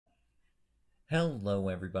Hello,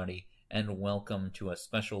 everybody, and welcome to a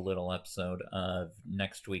special little episode of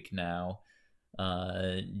Next Week Now.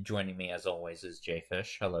 Joining me, as always, is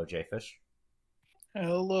Jayfish. Hello, Jayfish.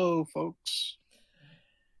 Hello, folks.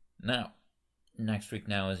 Now, Next Week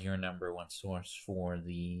Now is your number one source for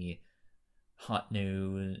the hot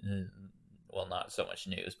new, well, not so much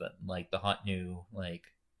news, but like the hot new,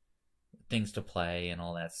 things to play and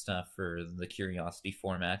all that stuff for the Curiosity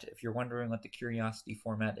format. If you're wondering what the Curiosity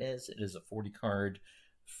format is, it is a 40 card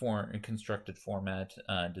constructed format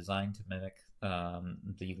designed to mimic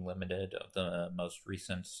the limited of the most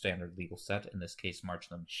recent standard legal set, in this case, March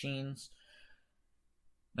of the Machines.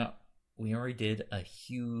 Now, we already did a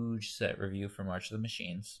huge set review for March of the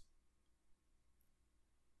Machines,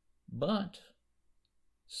 but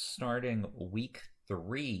starting week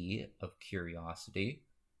 3 of Curiosity,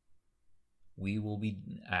 we will be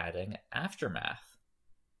adding Aftermath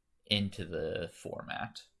into the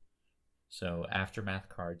format. So Aftermath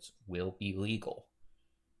cards will be legal.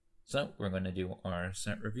 So we're going to do our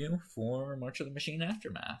set review for March of the Machine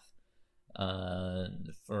Aftermath.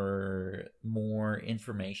 For more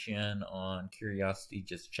information on Curiosity,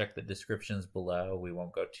 just check the descriptions below. We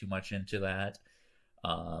won't go too much into that.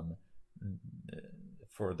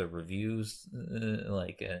 For the reviews,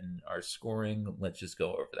 and our scoring, let's just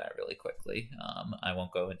go over that really quickly. I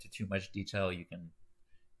won't go into too much detail. You can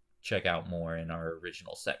check out more in our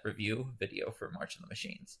original set review video for March of the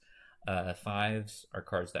Machines. Fives are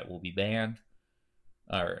cards that will be banned,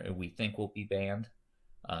 or we think will be banned.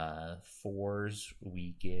 Fours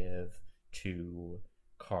we give to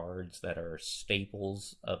cards that are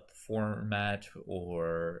staples of the format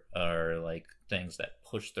or are like things that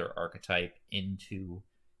push their archetype into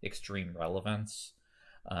extreme relevance.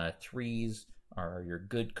 Threes are your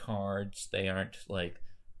good cards. They aren't like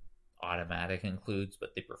automatic includes,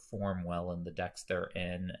 but they perform well in the decks they're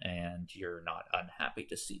in, and you're not unhappy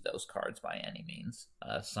to see those cards by any means.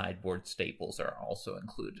 Sideboard staples are also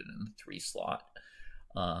included in the 3 slot.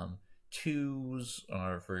 Twos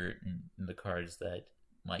are for the cards that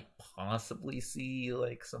might possibly see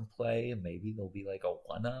like some play. Maybe they'll be like a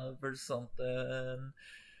one of or something.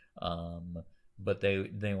 But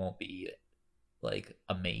they won't be like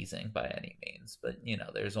amazing by any means. But you know,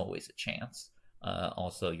 there's always a chance.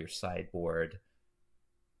 Also, your sideboard,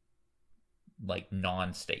 like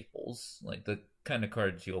non-staples, like the kind of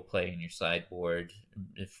cards you'll play in your sideboard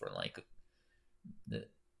for like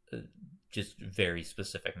just very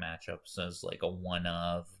specific matchups as like a one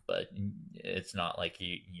of, but it's not like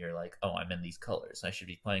you're like, oh, I'm in these colors, I should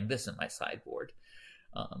be playing this in my sideboard.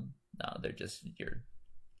 No, they're just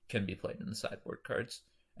can be played in the sideboard cards.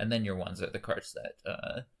 And then your ones are the cards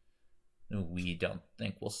that we don't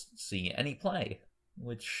think will see any play,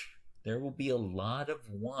 which there will be a lot of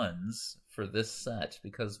ones for this set,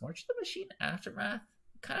 because March of the Machine Aftermath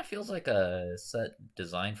kind of feels like a set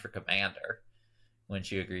designed for Commander.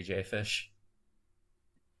 Wouldn't you agree, Jayfish?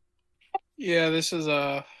 Yeah,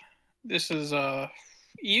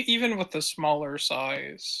 even with the smaller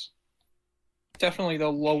size, definitely the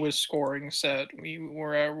lowest scoring set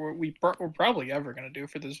we're probably ever gonna do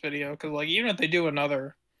for this video. Because like even if they do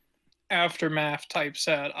another Aftermath type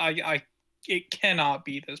set, it cannot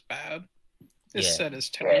be this bad. This set is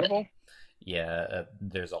terrible. Yeah,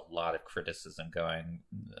 there's a lot of criticism going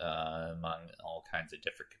among all kinds of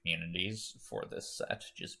different communities for this set,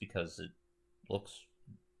 just because it looks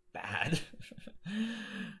bad.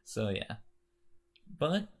 So yeah.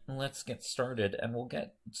 But let's get started, and we'll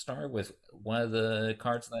start with one of the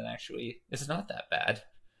cards that actually is not that bad.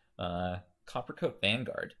 Coppercoat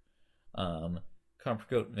Vanguard.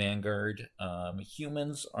 Coppercoat Vanguard,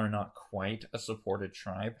 humans are not quite a supported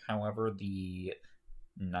tribe. However, the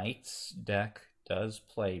Knights deck does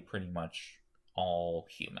play pretty much all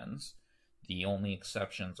humans. The only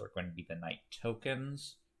exceptions are going to be the Knight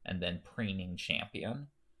tokens and then Preening Champion.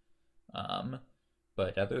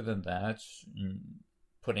 But other than that,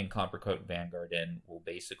 putting Coppercoat Vanguard in will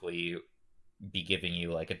basically be giving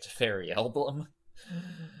you like a Teferi emblem.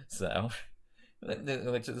 So,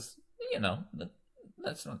 which is, you know,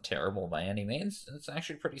 that's not terrible by any means. It's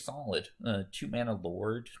actually pretty solid. 2 mana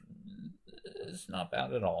Lord is not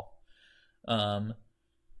bad at all. In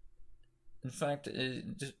fact,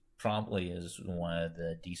 it just probably is one of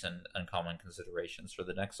the decent uncommon considerations for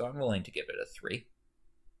the deck, so I'm willing to give it a 3.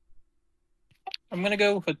 I'm gonna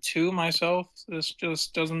go with a 2 myself. This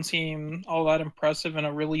just doesn't seem all that impressive in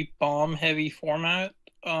a really bomb-heavy format.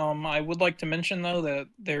 I would like to mention though that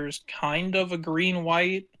there's kind of a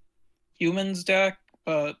green-white humans deck,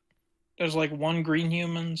 but there's like 1 green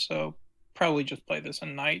human, so probably just play this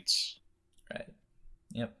in Knights. Right.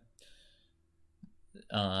 Yep.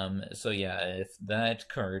 So yeah, if that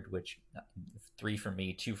card, which 3 from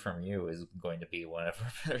me, 2 from you, is going to be one of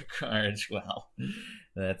our better cards, well,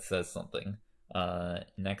 that says something.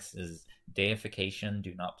 Next is Deification.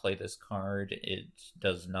 Do not play this card. It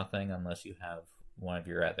does nothing unless you have one of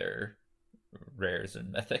your other rares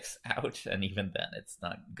and mythics out, and even then, it's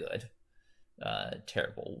not good.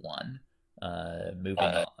 Terrible one. Moving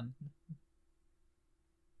on.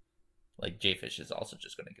 Like Jayfish is also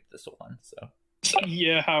just going to get this one, so.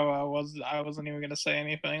 Yeah, I wasn't even gonna say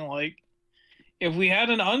anything. Like, if we had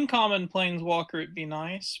an uncommon planeswalker, it'd be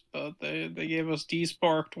nice, but they gave us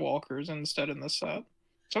desparked walkers instead in the set.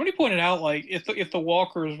 Somebody pointed out, like, if the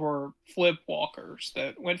walkers were flip walkers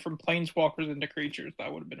that went from planeswalkers into creatures,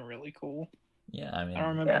 that would have been really cool. Yeah, I mean, I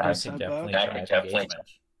don't remember who said that.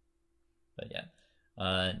 But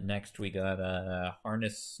yeah. Next we got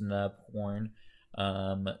Harness Snub Horn.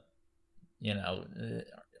 You know,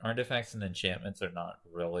 artifacts and enchantments are not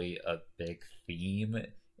really a big theme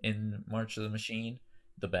in March of the Machine.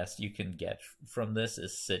 The best you can get from this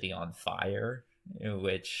is City on Fire,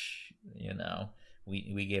 which, you know,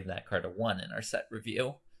 we gave that card a 1 in our set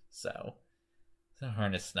review. So the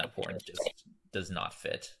Harness Snub Horn just does not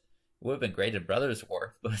fit. It would have been great in Brothers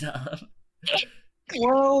War, but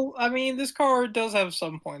well, I mean, this card does have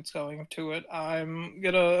some points going to it. I'm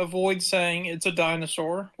gonna avoid saying it's a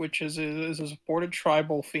dinosaur, which is a supported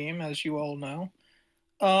tribal theme, as you all know.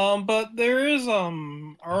 But there is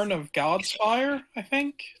Urn of Godspire, I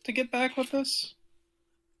think, to get back with this.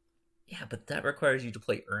 Yeah, but that requires you to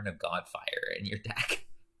play Urn of Godfire in your deck.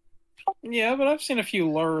 Yeah, but I've seen a few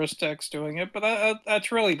Lurrus decks doing it, but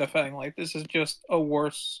that's really the thing. Like, this is just a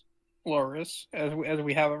worse Lurrus as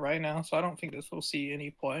we have it right now, so I don't think this will see any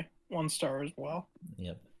play. 1 star as well.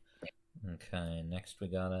 Yep. Okay, next we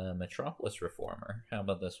got a Metropolis Reformer. How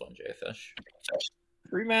about this one, Jayfish?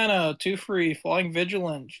 3 mana, 2 free, Flying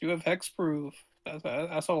Vigilance. You have Hexproof.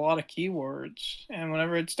 That's a lot of keywords. And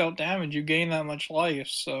whenever it's dealt damage, you gain that much life,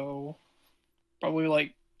 so probably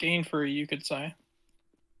like gain free, you could say.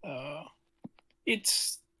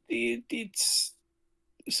 It's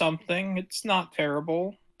something. It's not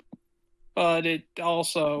terrible, but it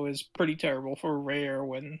also is pretty terrible for rare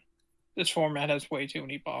when this format has way too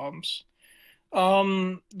many bombs.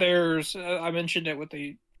 There's I mentioned it with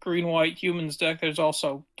the green-white humans deck. There's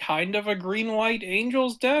also kind of a green-white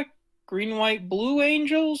angels deck, green-white blue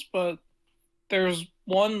angels, but there's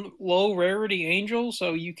one low rarity angel,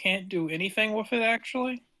 so you can't do anything with it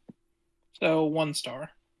actually. So 1 star.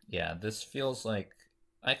 Yeah, this feels like,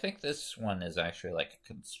 I think this one is actually like a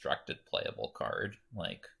constructed playable card,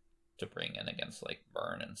 like to bring in against like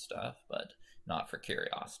burn and stuff, but not for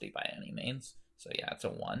curiosity by any means. So yeah, it's a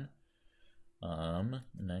 1.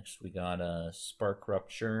 Next we got a Spark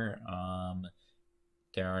Rupture.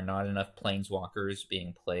 There are not enough planeswalkers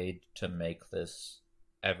being played to make this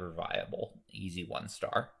ever viable. Easy 1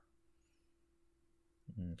 star.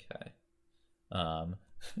 Okay.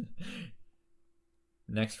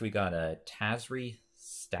 Next we got a Tazri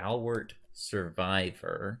Stalwart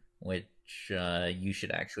Survivor, which you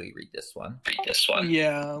should actually read this one.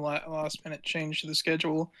 Yeah, last minute change to the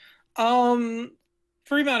schedule. 3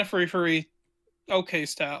 mana free, okay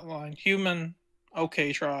stat line. Human,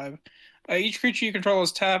 okay tribe. Each creature you control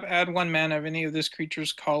is tap, add 1 mana of any of this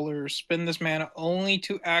creature's colors. Spend this mana only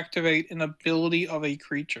to activate an ability of a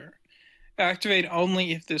creature. Activate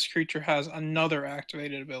only if this creature has another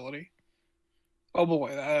activated ability. Oh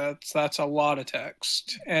boy, that's a lot of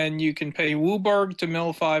text. And you can pay Wooburg to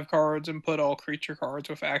mill 5 cards and put all creature cards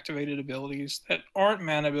with activated abilities that aren't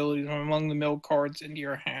mana abilities from among the milled cards into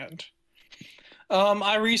your hand.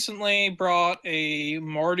 I recently brought a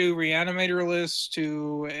Mardu Reanimator list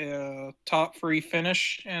to a top free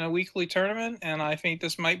finish in a weekly tournament, and I think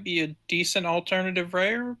this might be a decent alternative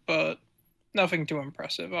rare, but nothing too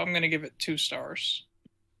impressive. I'm going to give it 2 stars.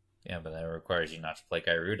 Yeah, but that requires you not to play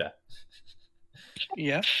Gyruda.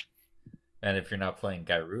 Yeah. And if you're not playing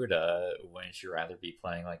Gyruda, wouldn't you rather be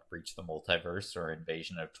playing like Breach the Multiverse or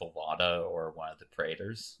Invasion of Tolvada or one of the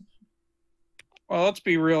Praetors? Well, let's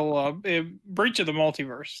be real. Breach of the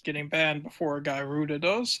Multiverse is getting banned before Gyruda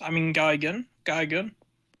does. I mean, Gygan.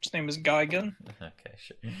 His name is Gygan. Okay,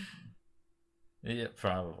 sure. Yeah,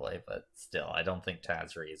 probably, but still, I don't think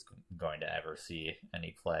Tazri is going to ever see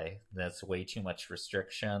any play. That's way too much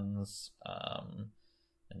restrictions.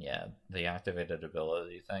 And yeah, the activated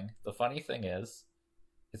ability thing. The funny thing is,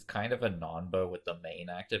 it's kind of a non-bow with the main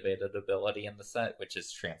activated ability in the set, which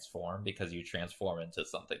is Transform, because you transform into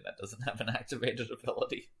something that doesn't have an activated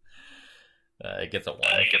ability. It gets a 1.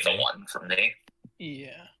 It gets a 1 from me.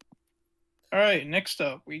 Yeah. Alright, next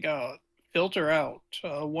up, we got Filter out.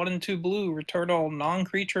 1 and 2 blue, return all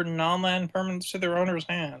non-creature, non-land permanents to their owner's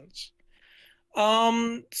hands.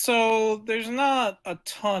 So there's not a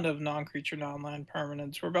ton of non-creature, non-land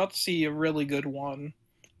permanents. We're about to see a really good one.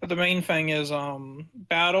 But the main thing is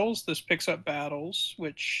battles. This picks up battles,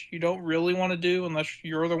 which you don't really want to do unless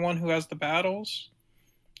you're the one who has the battles.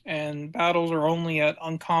 And battles are only at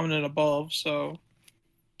uncommon and above, so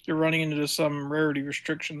you're running into some rarity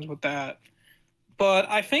restrictions with that. But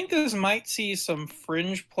I think this might see some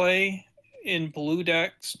fringe play in blue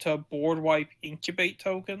decks to board wipe incubate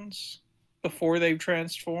tokens before they've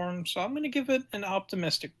transformed. So I'm going to give it an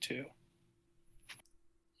optimistic 2.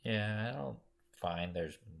 Yeah, I don't find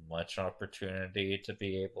there's much opportunity to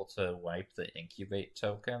be able to wipe the incubate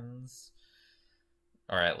tokens.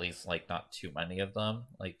 Or at least, like, not too many of them.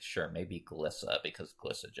 Like, sure, maybe Glissa, because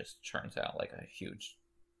Glissa just turns out, like, a huge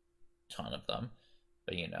ton of them.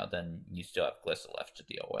 But, you know, then you still have Glissa left to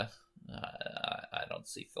deal with. I don't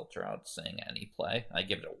see Filter Out seeing any play. I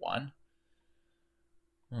give it a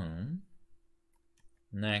 1.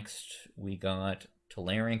 Next, we got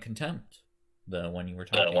Tolarian Contempt. The one you were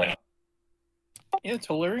talking about. Yeah,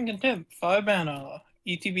 Tolarian Contempt. 5 mana.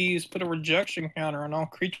 ETBs put a rejection counter on all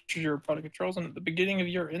creatures your opponent controls, and at the beginning of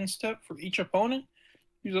your end step for each opponent,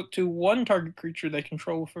 use up to 1 target creature they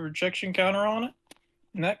control with a rejection counter on it.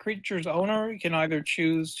 And that creature's owner can either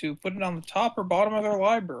choose to put it on the top or bottom of their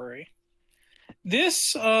library.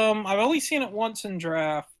 This, I've only seen it once in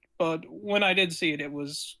draft, but when I did see it, it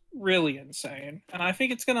was really insane. And I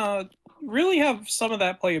think it's going to really have some of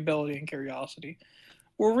that playability and curiosity.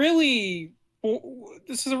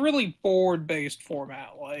 This is a really board-based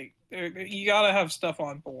format. Like, you got to have stuff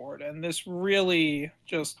on board, and this really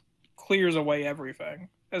just clears away everything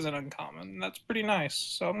as an uncommon. And that's pretty nice.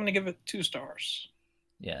 So I'm going to give it 2 stars.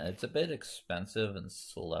 Yeah, it's a bit expensive and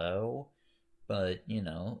slow, but, you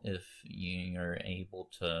know, if you're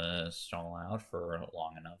able to stall out for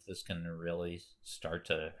long enough, this can really start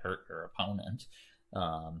to hurt your opponent.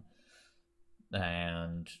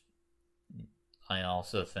 And I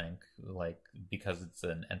also think, like, because it's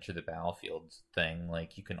an enter the battlefield thing,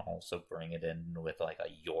 like, you can also bring it in with, like,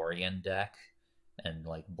 a Yorion deck, and,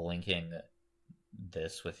 like, blinking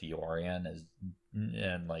this with Yorion is,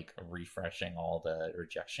 and, like, refreshing all the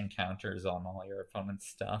rejection counters on all your opponent's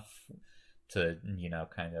stuff to, you know,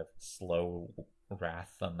 kind of slow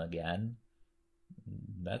wrath them again.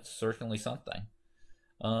 That's certainly something.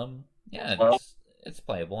 Yeah, it's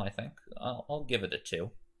playable, I think. I'll give it a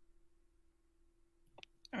 2.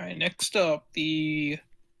 All right, next up,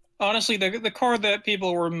 honestly, the card that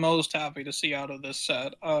people were most happy to see out of this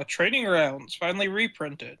set, Trading Grounds, finally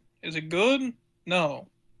reprinted. Is it good? No.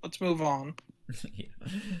 Let's move on.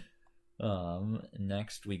 Yeah.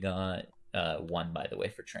 Next we got 1, by the way,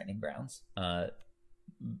 for Trading Grounds.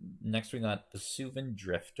 Next we got the Suvin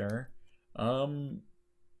Drifter. The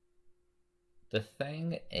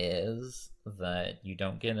thing is that you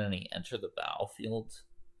don't get any enter the battlefield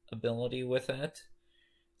ability with it.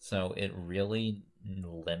 So it really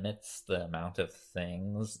limits the amount of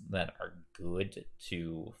things that are good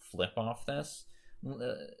to flip off this.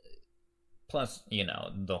 Plus, you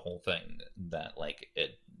know, the whole thing that, like,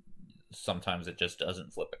 sometimes it just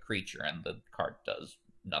doesn't flip a creature and the card does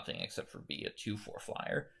nothing except for be a 2/4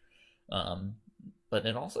 flyer. But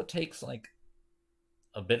it also takes, like,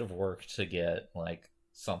 a bit of work to get, like,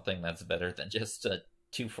 something that's better than just a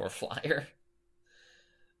 2/4 flyer.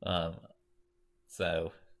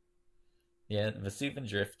 So yeah, Vesuvian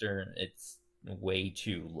Drifter, it's way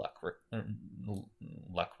too luck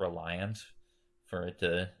reliant for it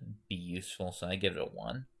to be useful, so I give it a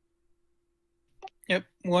 1. Yep,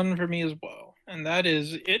 1 for me as well. And that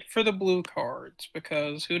is it for the blue cards,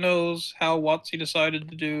 because who knows how WotC decided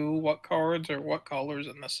to do what cards or what colors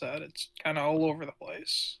in the set. It's kind of all over the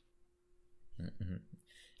place.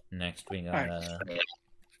 Next we got...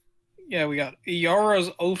 Yeah, we got Yara's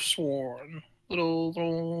Oathsworn.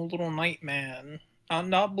 Little Nightman.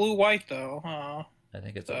 Not blue-white, though. I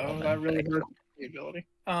think it's so that really hurt the ability.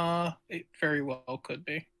 It very well could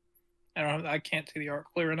be. I can't see the art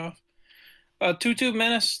clear enough. 2/2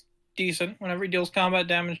 Menace, decent. Whenever he deals combat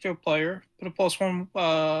damage to a player, put a +1.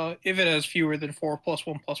 If it has fewer than 4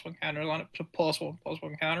 +1/+1 counters on it, put a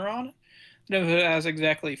 +1/+1 counter on it. And if it has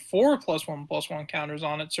exactly 4 +1/+1 counters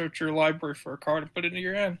on it, search your library for a card and put it into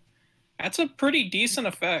your hand. That's a pretty decent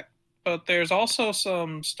effect. But there's also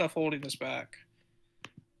some stuff holding this back.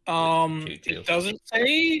 It doesn't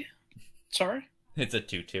say... Sorry? It's a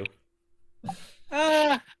 2/2.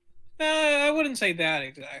 I wouldn't say that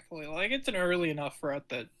exactly. Like, it's an early enough threat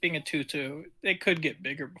that being a 2/2, it could get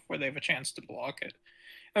bigger before they have a chance to block it.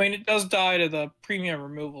 I mean, it does die to the premium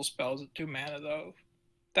removal spells at 2 mana, though.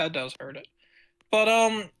 That does hurt it. But,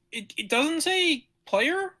 it doesn't say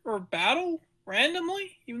player or battle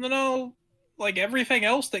randomly, even though, like, everything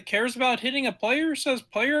else that cares about hitting a player says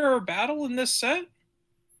player or battle in this set.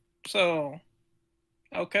 So,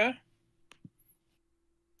 okay.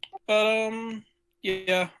 But,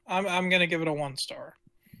 yeah, I'm gonna give it a 1 star.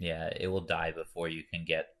 Yeah, it will die before you can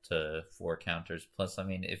get to 4 counters. Plus, I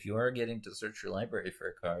mean, if you are getting to search your library for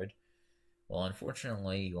a card, well,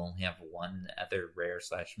 unfortunately, you only have one other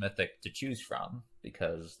rare/mythic to choose from,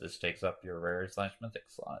 because this takes up your rare/mythic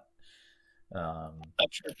slot.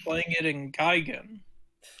 After playing it in Gigan.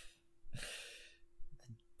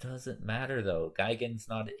 Doesn't matter, though. Gigan's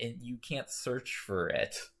not in. You can't search for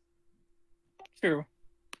it. True.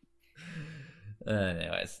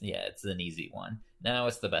 Anyways, yeah, it's an easy one. Now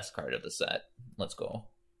it's the best card of the set. Let's go.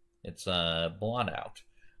 It's Blot Out.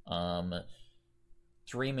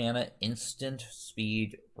 3 mana instant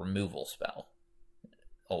speed removal spell.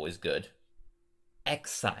 Always good.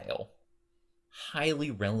 Exile. Highly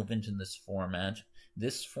relevant in this format.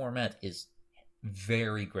 This format is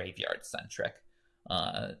very graveyard centric.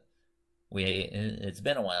 It's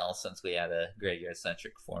been a while since we had a graveyard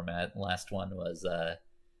centric format. Last one was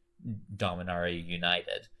Dominaria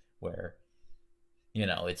United, where, you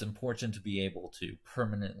know, it's important to be able to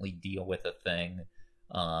permanently deal with a thing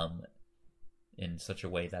in such a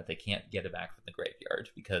way that they can't get it back from the graveyard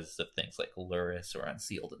because of things like Luris or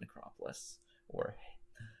Unsealed Necropolis.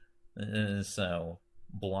 So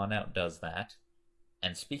Blot Out does that.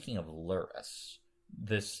 And speaking of Luris,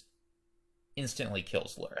 this instantly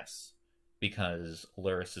kills Luris, because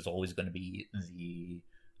Luris is always going to be the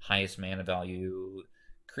highest mana value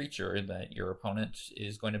creature that your opponent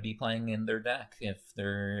is going to be playing in their deck if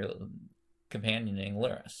they're companioning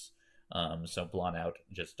Luris. So Blot Out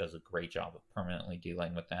just does a great job of permanently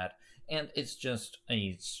dealing with that, and it's just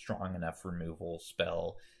a strong enough removal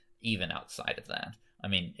spell even outside of that. I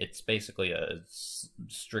mean, it's basically a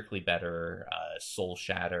strictly better Soul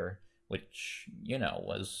Shatter, which, you know,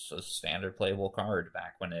 was a standard playable card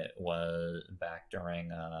back when it was back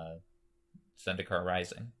during Zendikar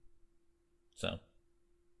Rising. So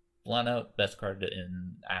Blot Out, best card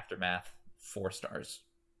in Aftermath, 4 stars.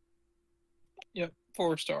 Yep,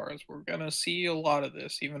 4 stars. We're gonna see a lot of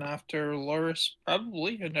this, even after Luris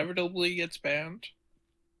probably inevitably gets banned.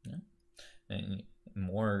 Yeah. And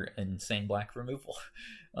more insane black removal.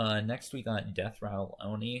 Next we got Death Rattle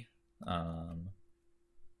Oni.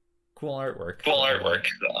 Cool artwork. Cool artwork.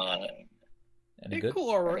 And good?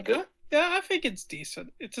 Cool artwork. Good. Yeah, I think it's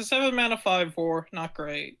decent. It's a 7 mana 5/4, not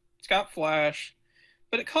great. It's got flash,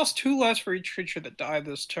 but it costs 2 less for each creature that died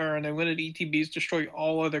this turn, and when it ETBs, destroy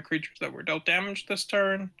all other creatures that were dealt damage this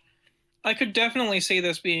turn. I could definitely see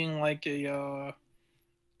this being like a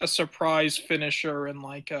surprise finisher and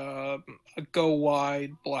like a go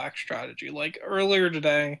wide black strategy. Like earlier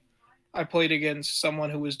today, I played against someone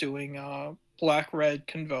who was doing black red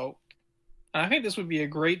Convoke. And I think this would be a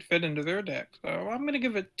great fit into their deck, so I'm gonna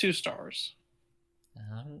give it 2 stars.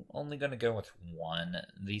 I'm only gonna go with 1.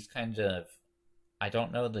 These kinds of, I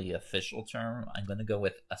don't know the official term. I'm gonna go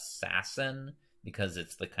with assassin, because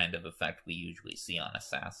it's the kind of effect we usually see on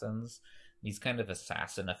assassins. These kind of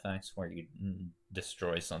assassin effects where you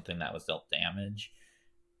destroy something that was dealt damage,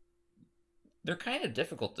 they're kind of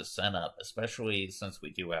difficult to set up, especially since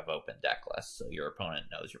we do have open deck lists, so your opponent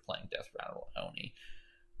knows you're playing Death Rattle Oni.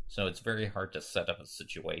 So it's very hard to set up a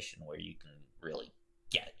situation where you can really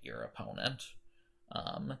get your opponent.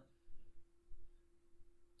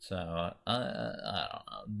 So, I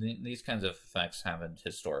don't know. These kinds of effects haven't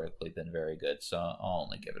historically been very good, so I'll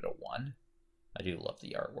only give it a 1. I do love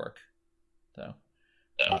the artwork, though.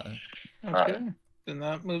 Okay. Then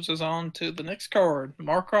that moves us on to the next card,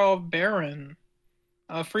 Markov Baron.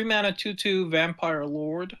 3 mana 2/2 Vampire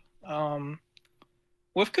Lord.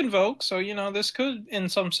 With Convoke, so, you know, this could, in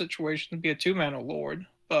some situations, be a 2 mana Lord.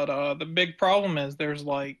 But the big problem is there's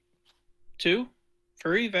like 2,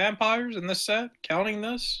 3 vampires in this set, counting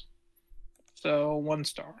this. So 1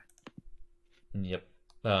 star. Yep.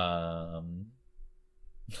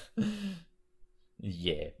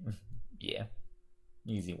 Yeah.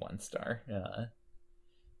 Easy 1 star.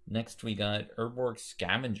 Next we got Urborg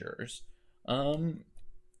Scavengers.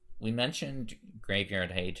 We mentioned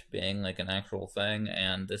Graveyard Hate being like an actual thing,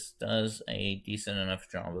 and this does a decent enough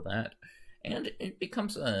job of that. And it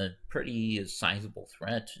becomes a pretty sizable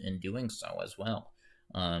threat in doing so as well.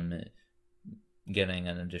 Getting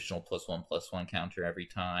an additional +1/+1 counter every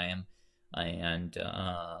time, and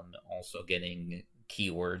also getting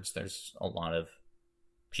keywords. There's a lot of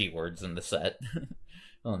keywords in the set.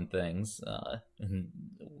 on things. And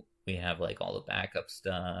we have like all the backup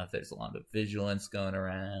stuff. There's a lot of vigilance going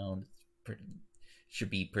around. Should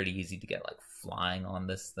be pretty easy to get like flying on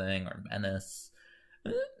this thing or menace.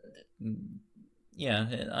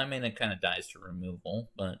 Yeah, I mean, it kind of dies to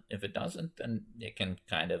removal, but if it doesn't, then it can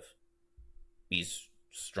kind of be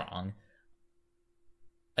strong.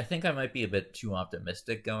 I think I might be a bit too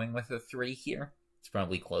optimistic going with a 3 here. It's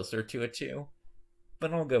probably closer to a 2,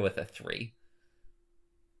 but I'll go with a 3.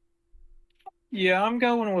 Yeah, I'm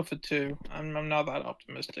going with a 2. I'm not that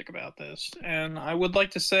optimistic about this. And I would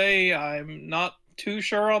like to say I'm not too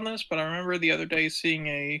sure on this, but I remember the other day seeing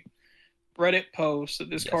a Reddit post that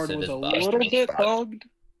this card was a little bit bugged.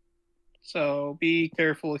 So be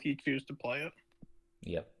careful if you choose to play it.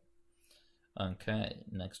 Yep. Okay,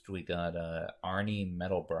 next we got Arnie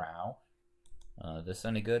Metalbrow. This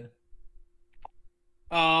any good?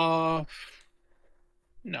 No.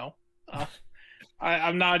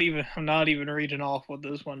 I'm not even reading off what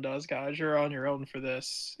this one does, guys. You're on your own for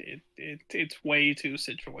this. It's way too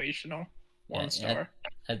situational. 1 star.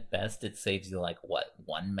 At best, it saves you like what,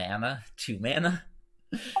 1 mana, 2 mana.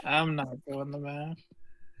 I'm not doing the math.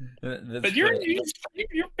 But you're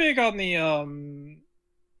big on the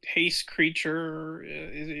haste creature.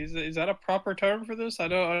 Is that a proper term for this? I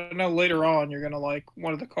know later on you're gonna like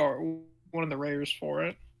one of the rares for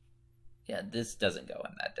it. Yeah, this doesn't go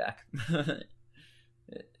in that deck.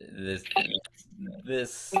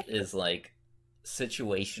 This is like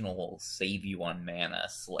situational, save you on mana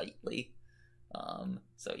slightly.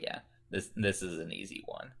 So yeah, this is an easy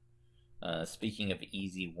one. Speaking of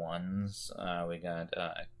easy ones, we got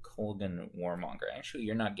Colgan Warmonger. Actually,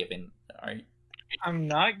 you're not giving. Are you? I'm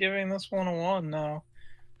not giving this one a 1. No,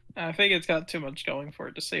 I think it's got too much going for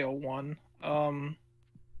it to say a 1.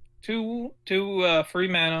 2 free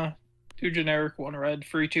mana, 2 generic, 1 red,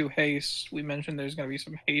 free 2 haste. We mentioned there's going to be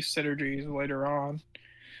some haste synergies later on.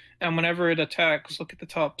 And whenever it attacks, look at the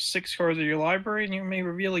top 6 cards of your library, and you may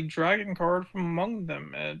reveal a dragon card from among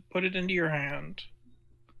them and put it into your hand.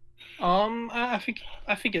 I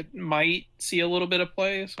think it might see a little bit of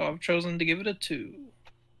play, so I've chosen to give it a 2.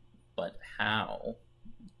 But how?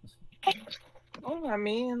 Well, I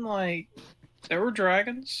mean, like, there were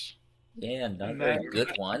dragons. Yeah, not very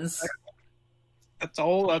good ones. That's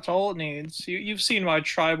all it needs. You've seen my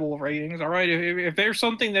tribal ratings, all right? If there's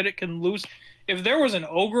something that it can lose, if there was an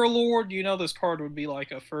ogre lord, this card would be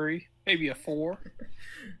like a 3, maybe a 4.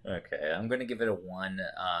 Okay, I'm gonna give it a 1.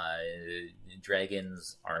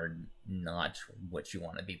 Dragons are not what you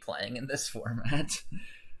want to be playing in this format.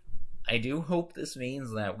 I do hope this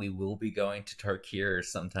means that we will be going to Tarkir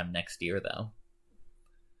sometime next year, though.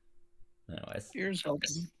 Anyways, here's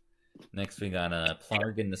hoping. Next we got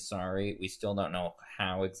Plarg and Nasari. We still don't know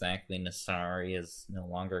how exactly Nasari is no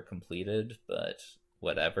longer completed, but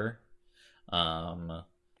whatever.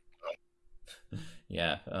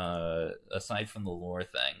 Yeah, aside from the lore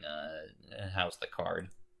thing, how's the card?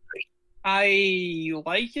 I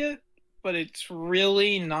like it, but it's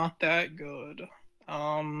really not that good.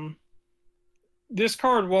 This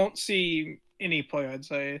card won't see any play, I'd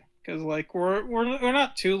say, because like we're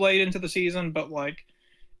not too late into the season, but like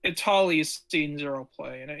Itali's seen 0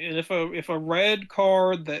 play, and if a red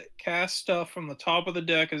card that casts stuff from the top of the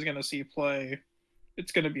deck is going to see play,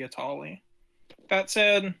 it's going to be Itali. That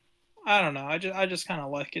said, I don't know. I just kind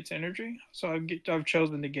of like its energy, so I've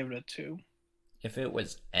chosen to give it a 2. If it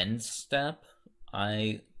was end step,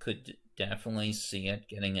 I could definitely see it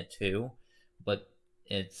getting a 2, but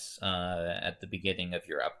it's at the beginning of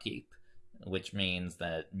your upkeep, which means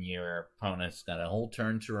that your opponent's got a whole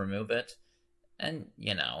turn to remove it, and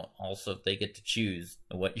also they get to choose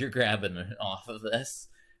what you're grabbing off of this.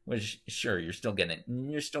 Which, sure, you're still getting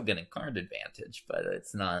card advantage, but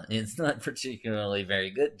it's not particularly very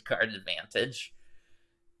good card advantage.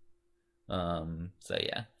 So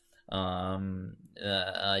yeah.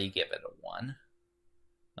 You give it a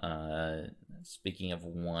 1. Speaking of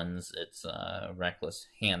 1s, it's reckless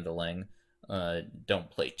handling. Don't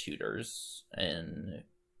play tutors, and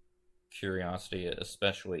curiosity,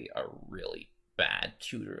 especially a really bad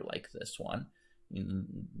tutor like this one.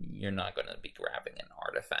 You're not going to be grabbing an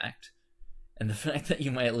artifact, and the fact that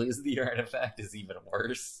you might lose the artifact is even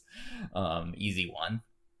worse. Easy 1.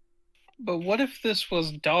 But what if this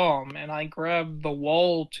was Dom and I grabbed the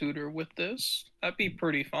wall tutor with this? That'd be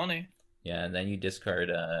pretty funny. Yeah, and then you discard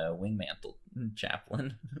Wingmantle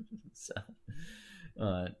Chaplain. So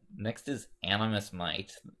next is Animus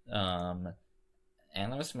Might.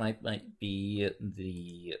 Animus Might be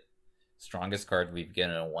the strongest card we've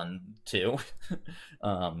given a 1/2.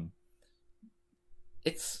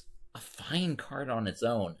 It's a fine card on its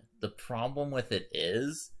own. the problem with it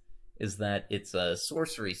is that it's a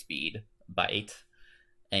sorcery speed bite,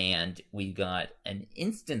 and we got an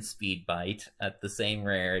instant speed bite at the same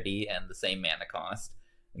rarity and the same mana cost,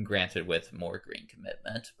 granted with more green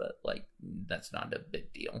commitment, but like that's not a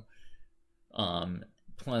big deal.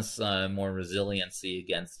 Plus more resiliency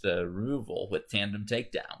against removal with tandem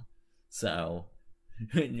takedown. So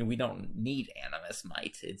we don't need Animus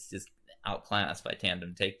Might. It's just outclassed by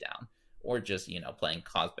tandem takedown, or just, you know, playing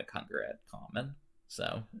Cosmic Hunger at common.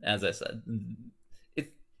 So as I said,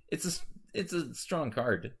 it's a strong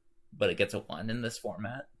card, but it gets a 1 in this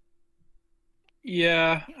format.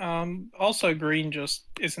 Yeah. Also, green just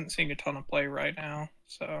isn't seeing a ton of play right now,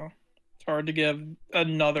 so it's hard to give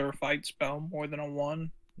another fight spell more than a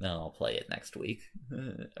 1. No, I'll play it next week.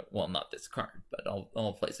 Well, not this card, but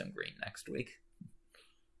I'll play some green next week.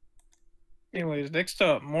 Anyways, next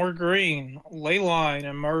up, more green, Leyline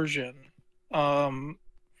Immersion.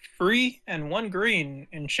 Free and 1 green,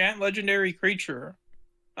 enchant legendary creature.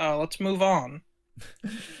 Let's move on.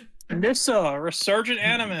 Nissa, Resurgent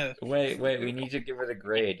Animus. Wait, we need to give it a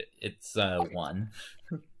grade. It's 1.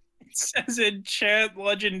 It says enchant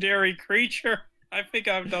legendary creature. I think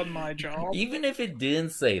I've done my job. Even if it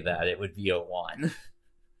didn't say that, it would be a 1.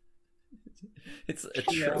 It's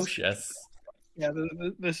atrocious. Yeah,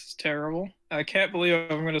 this is terrible. I can't believe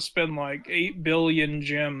I'm going to spend like 8 billion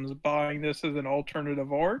gems buying this as an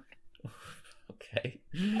alternative art. Okay.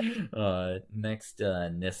 Next,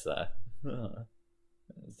 Nissa.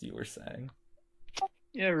 As you were saying.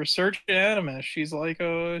 Yeah, Resurgent Animus. She's like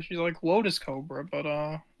Lotus Cobra, but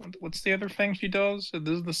what's the other thing she does?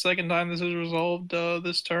 This is the second time this is resolved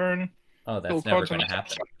this turn. Oh, that's never going to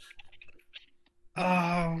happen.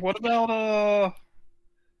 What about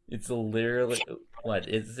It's literally what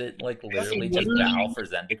is it like? Literally just Bow for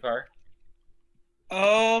Zendikar?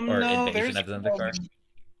 Or no, Invasion of Zendikar?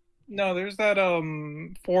 No, there's that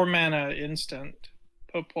 4 mana instant.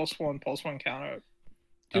 Put +1/+1 counter.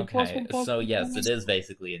 Okay, so yes, it is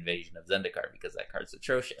basically Invasion of Zendikar because that card's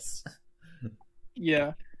atrocious.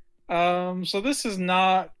 Yeah. So this is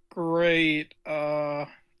not great. I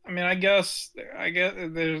mean, I guess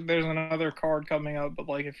there's another card coming up, but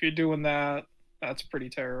like if you're doing that, that's pretty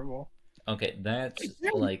terrible. Okay, that's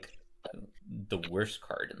like the worst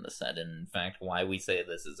card in the set, and in fact, why we say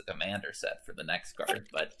this is a commander set for the next card.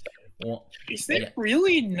 But well, is there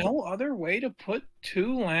really no other way to put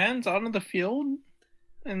 2 lands onto the field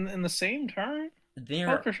in the same turn? There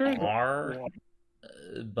are,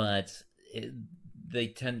 but they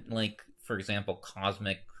tend, like, for example,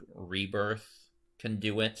 Cosmic Rebirth can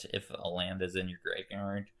do it if a land is in your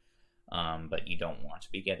graveyard, but you don't want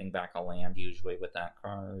to be getting back a land usually with that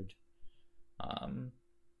card.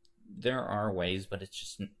 There are ways, but it's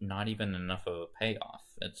just not even enough of a payoff.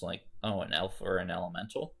 It's like, oh, an elf or an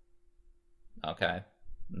elemental? Okay.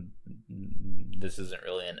 This isn't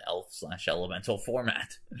really an elf/elemental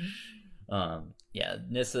format. Yeah,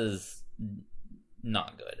 Nissa's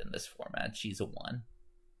not good in this format. She's a 1.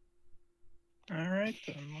 Alright,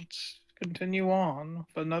 then let's continue on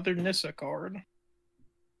with another Nissa card.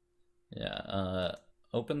 Yeah,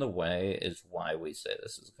 Open the Way is why we say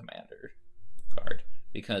this is a commander card,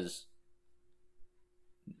 because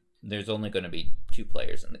there's only going to be 2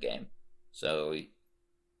 players in the game, so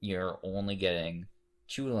you're only getting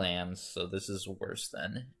 2 lands, so this is worse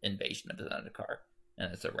than Invasion of Zendikar,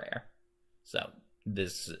 and it's a rare. So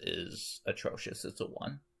this is atrocious. It's a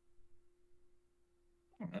 1.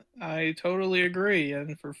 I totally agree,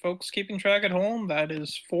 and for folks keeping track at home, that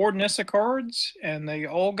is 4 Nissa cards, and they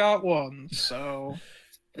all got 1s, so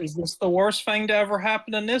is this the worst thing to ever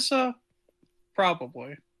happen to Nissa?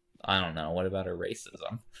 Probably. I don't know. What about her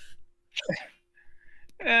racism?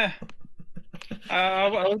 I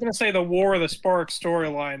was gonna say the War of the Spark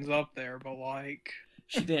storyline's up there, but like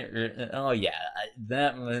she didn't. Oh yeah,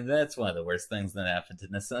 that's one of the worst things that happened to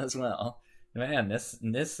Nissa as well. Man,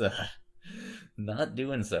 Nissa not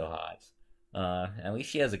doing so hot. At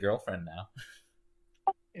least she has a girlfriend now.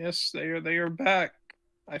 Yes, they are back.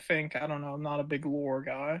 I think. I don't know. I'm not a big lore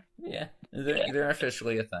guy. Yeah, they're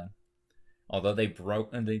officially a thing. Although they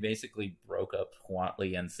basically broke up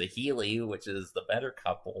Huatli and Saheeli, which is the better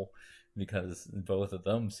couple, because both of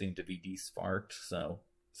them seem to be desparked, so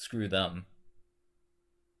screw them.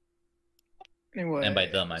 Anyway. And by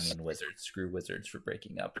them, I mean Wizards. Screw Wizards for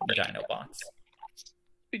breaking up Dinobots.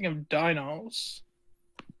 Speaking of dinos.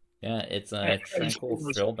 Yeah, it's a Tranquil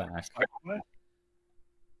Thrillback.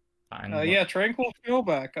 Yeah, Tranquil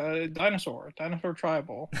Thrillback. Dinosaur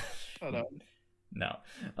tribal. No.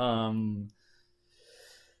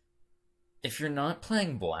 If you're not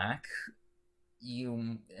playing black,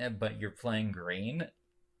 but you're playing green,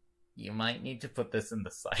 You might need to put this in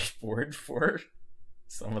the sideboard for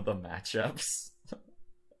some of the matchups.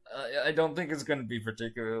 I don't think it's going to be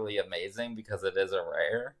particularly amazing because it is a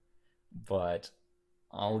rare, but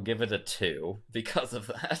I'll give it a 2 because of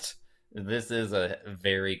that. This is a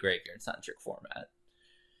very graveyard-centric format.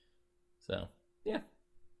 So, yeah.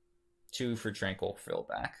 2 for Tranquil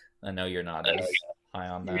Fillback. I know you're not as high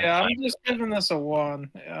on that. Yeah, I'm just giving this a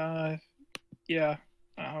 1. Yeah,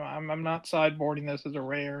 I'm not sideboarding this as a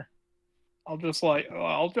rare. I'll just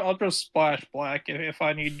I'll just splash black if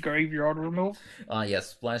I need graveyard removal. Yeah,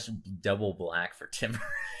 splash double black for Timber.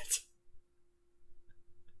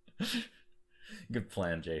 Good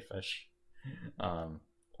plan, Jayfish.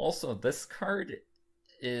 Also, this card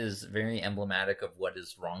is very emblematic of what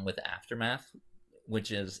is wrong with Aftermath,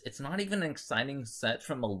 which is it's not even an exciting set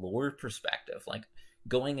from a lore perspective. Like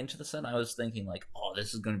going into the set, I was thinking like, oh,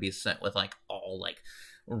 this is going to be a set with like all like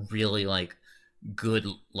really like good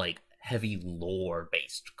like heavy lore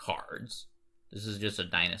based cards. This is just a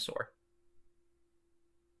dinosaur.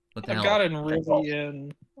 I've gotten really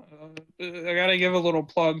in. I gotta give a little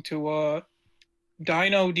plug to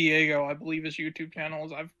Dino Diego, I believe his YouTube channel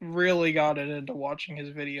is. I've really gotten into watching his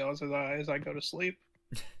videos as I go to sleep.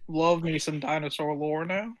 Love me some dinosaur lore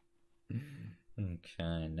now.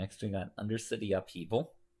 Okay, next we got Undercity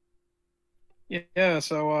Upheaval. Yeah,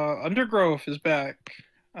 so Undergrowth is back.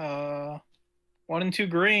 1 and 2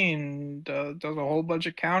 green does a whole bunch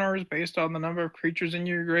of counters based on the number of creatures in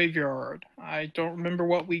your graveyard. I don't remember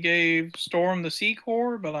what we gave Storm the Sea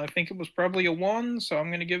Core, but I think it was probably a 1, so I'm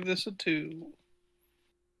going to give this a 2.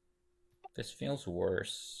 This feels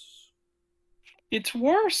worse. It's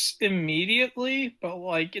worse immediately, but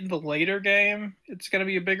like in the later game, it's going to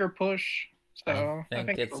be a bigger push. So I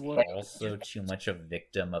think it's also too much a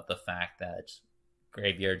victim of the fact that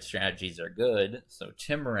graveyard strategies are good, so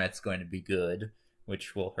Timberet's going to be good,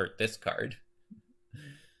 which will hurt this card.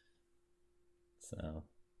 So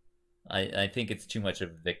I think it's too much a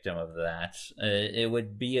victim of that. It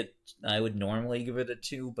would be I would normally give it a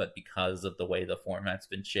 2, but because of the way the format's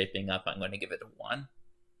been shaping up, I'm going to give it a 1.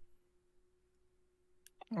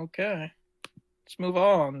 Okay. Let's move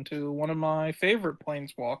on to one of my favorite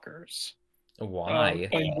planeswalkers. Why?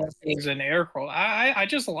 He's an Aircrawl. I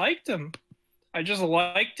just liked him. I just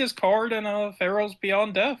liked his card in Pharaoh's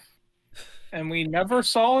Beyond Death. And we never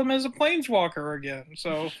saw him as a planeswalker again.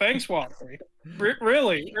 So thanks, Walker.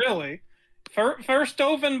 Really. First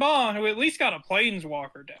Dovin Bond, who at least got a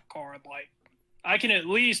planeswalker deck card. Like, I can at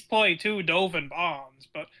least play 2 Dovin Bonds.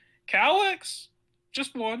 But Calyx,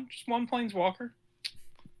 just one planeswalker.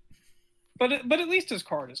 But at least his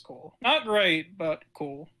card is cool. Not great, but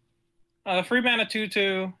cool. 3 mana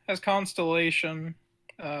 2/2, has Constellation.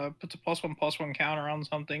 Puts a +1/+1 counter on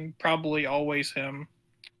something, probably always him.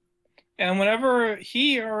 And whenever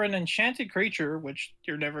he or an enchanted creature, which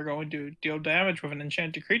you're never going to deal damage with an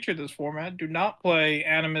enchanted creature this format, do not play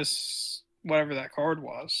Animus, whatever that card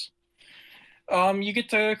was. You get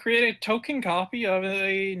to create a token copy of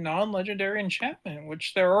a non-legendary enchantment,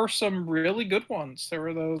 which there are some really good ones. There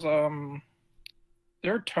were those, is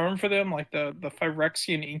there a term for them, like the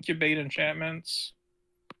Phyrexian Incubate enchantments?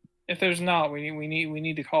 If there's not, we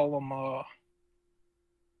need to call them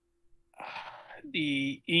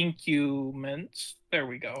the Incuments. There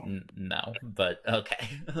we go. No, but okay.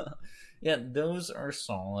 Yeah, those are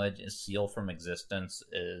solid. Seal from Existence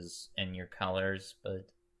is in your colors, but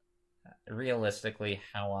realistically,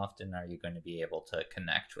 how often are you going to be able to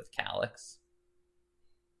connect with Calyx?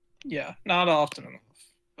 Yeah, not often enough.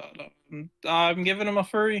 But I'm giving him a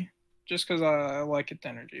 3. Just because I like its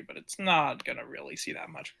energy, but it's not going to really see that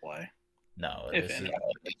much play. No,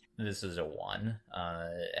 this is a 1.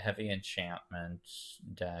 Heavy enchantment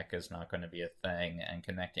deck is not going to be a thing, and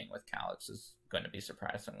connecting with Calyx is going to be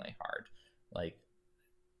surprisingly hard. Like,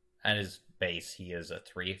 at his base, he is a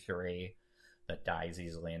 3/3 that dies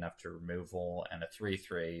easily enough to removal, and a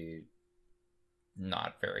 3/3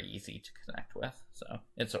 not very easy to connect with, so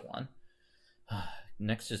it's a 1.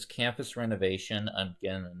 Next is Campus Renovation.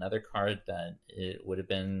 Again, another card that it would have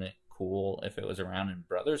been cool if it was around in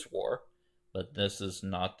Brothers War, but this is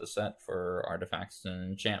not the set for artifacts and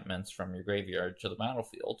enchantments from your graveyard to the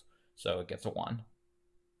battlefield, so it gets a 1.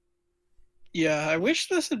 Yeah, I wish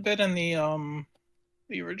this had been in the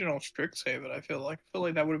original Strixhaven. I feel like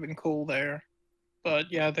that would have been cool there.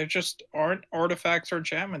 But yeah, there just aren't artifacts or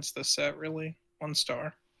enchantments this set, really. 1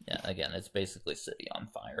 star. Yeah, again, it's basically City on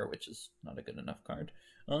Fire, which is not a good enough card.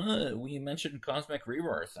 We mentioned Cosmic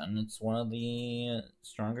Rebirth, and it's one of the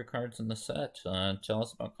stronger cards in the set. Tell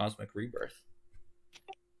us about Cosmic Rebirth.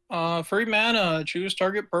 Free mana. Choose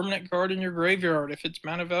target permanent card in your graveyard. If its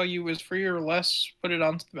mana value is 3 or less, put it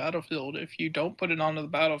onto the battlefield. If you don't put it onto the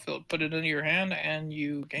battlefield, put it into your hand and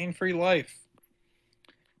you gain free life.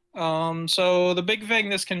 So the big thing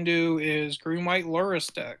this can do is green-white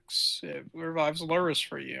Lurrus decks. It revives Lurrus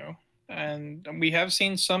for you. And we have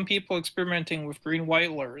seen some people experimenting with green-white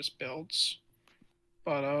Lurrus builds.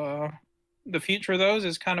 But the future of those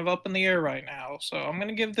is kind of up in the air right now. So I'm going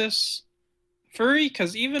to give this free,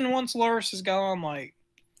 because even once Lurrus has gone, like,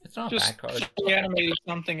 it's not just a bad card. animating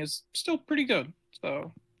something is still pretty good.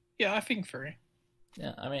 So, yeah, I think free.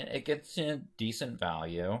 Yeah, I mean, it gets decent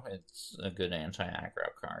value. It's a good anti-aggro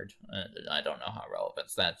card. I don't know how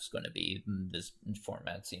relevant that's going to be. This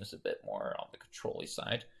format seems a bit more on the control-y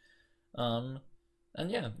side. And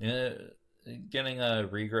yeah, getting a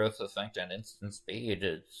regrowth effect at instant speed,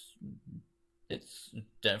 it's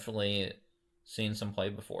definitely seen some play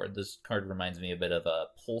before. This card reminds me a bit of a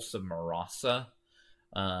Pulse of Marasa,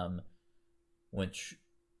 which,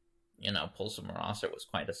 you know, Pulse of Marasa was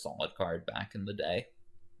quite a solid card back in the day.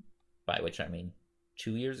 By which I mean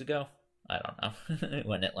 2 years ago? I don't know.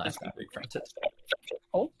 When it last got reprinted.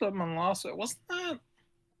 Pulse of Marasa, wasn't that...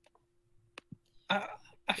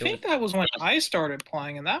 I think that was when I started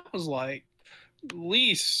playing, and that was like at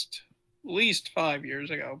least 5 years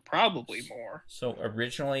ago, probably more. So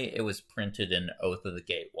originally it was printed in Oath of the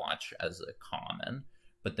Gatewatch as a common,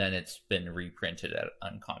 but then it's been reprinted at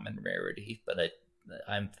uncommon rarity. But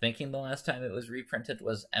I'm thinking the last time it was reprinted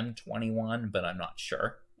was M21, but I'm not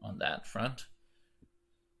sure on that front.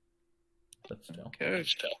 But still. Okay.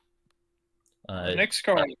 Next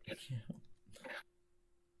card.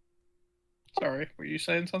 Sorry, were you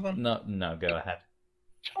saying something? No, go ahead.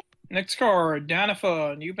 Next card,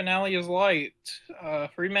 Danifa, New Benalia's Light.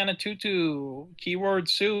 3 mana 2/2, keyword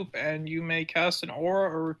soup, and you may cast an aura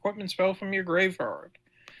or equipment spell from your graveyard.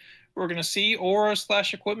 We're going to see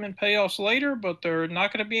aura/equipment payoffs later, but they're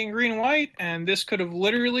not going to be in green-white, and this could have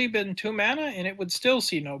literally been 2 mana, and it would still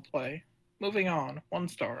see no play. Moving on, 1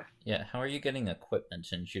 star. Yeah, how are you getting equipment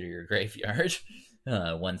into your graveyard?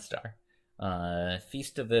 1 star.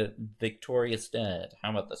 Feast of the Victorious Dead. How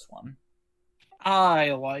about this one?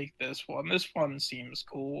 I like this one. This one seems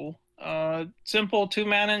cool. Simple 2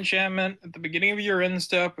 mana enchantment. At the beginning of your end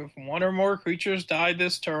step, if 1 or more creatures die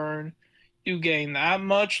this turn, you gain that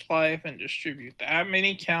much life and distribute that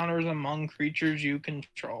many counters among creatures you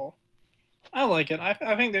control. I like it. I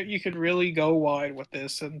think that you could really go wide with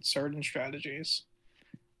this in certain strategies.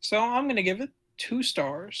 So I'm going to give it 2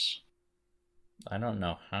 stars. I don't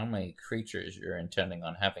know how many creatures you're intending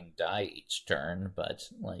on having die each turn, but,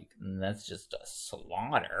 like, that's just a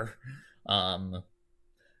slaughter.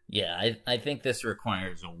 Yeah, I think this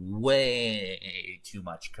requires way too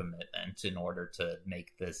much commitment in order to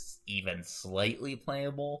make this even slightly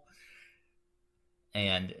playable.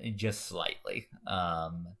 And just slightly.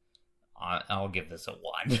 I'll give this a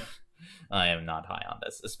 1. I am not high on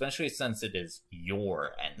this, especially since it is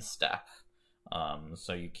your end step.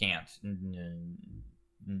 So you can't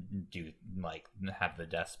do, like, have the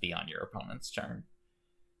deaths be on your opponent's turn.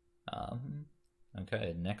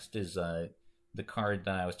 Okay, next is the card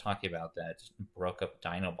that I was talking about that broke up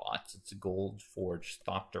Dinobots. It's a Gold Forged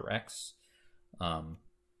Thopteryx.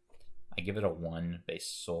 I give it a 1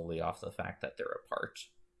 based solely off the fact that they're apart.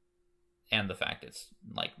 And the fact it's,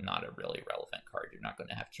 like, not a really relevant card. You're not going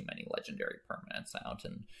to have too many legendary permanents out.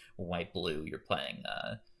 And white-blue, you're playing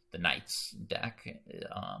the Knights deck.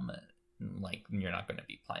 Like, you're not going to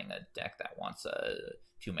be playing a deck that wants a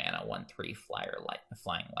 2 mana 1/3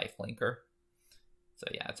 flying lifelinker. So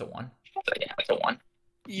yeah, it's a 1.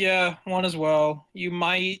 Yeah, 1 as well. You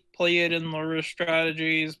might play it in Lurrus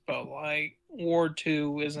strategies, but, like, Ward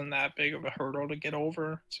 2 isn't that big of a hurdle to get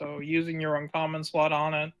over. So using your uncommon slot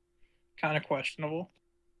on it, kind of questionable.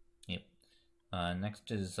 Yep.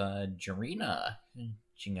 Next is Jarina.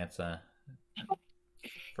 She gets a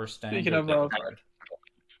first standard. Speaking of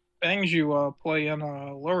things you play in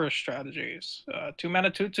Lurrus strategies, 2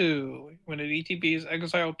 mana 2/2. When it ETBs,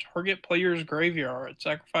 exile target player's graveyard.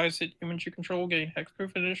 Sacrifice it. Humans you control gain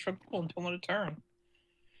hexproof and indestructible until end of turn.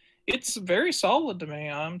 It's very solid to me.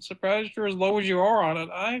 I'm surprised you're as low as you are on it.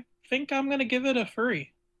 I think I'm gonna give it a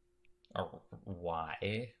 3. Oh,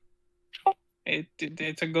 why?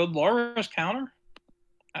 It's a good Lurrus counter.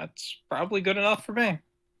 That's probably good enough for me.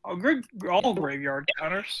 All graveyard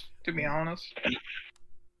counters, to be honest.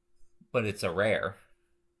 But it's a rare.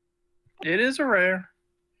 It is a rare,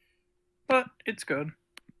 but it's good.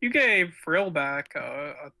 You gave Frillback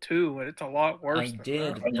a 2, and it's a lot worse. I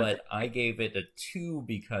did, but I gave it a 2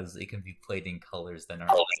 because it can be played in colors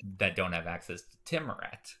that don't have access to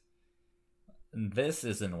Timuret. this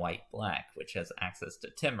is in white-black, which has access to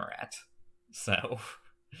Timurat. So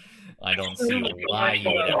I don't see why you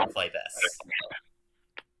would ever play this.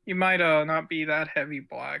 You might not be that heavy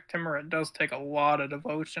black. Timurat does take a lot of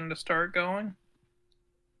devotion to start going.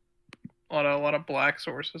 A lot of black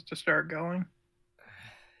sources to start going.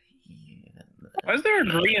 Why is there a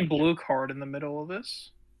green and blue card in the middle of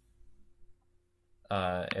this?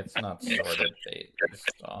 It's not sorted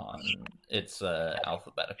based on its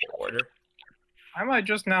alphabetical order. Am I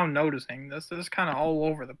just now noticing this? This is kind of all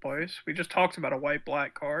over the place. We just talked about a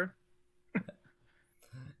white-black card.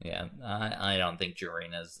 Yeah, I don't think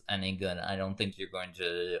Jorina's any good. I don't think you're going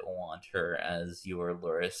to want her as your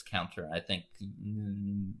Luris counter. I think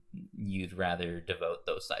you'd rather devote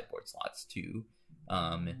those sideboard slots to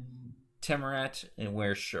Timurat,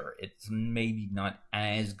 where sure, it's maybe not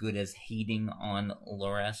as good as hating on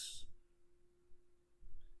Luris,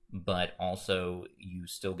 but also you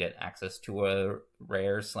still get access to a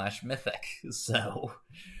rare/mythic. So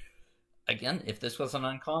again, if this was an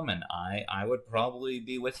uncommon, I would probably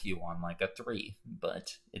be with you on like a 3,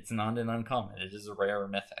 but it's not an uncommon. It is a rare or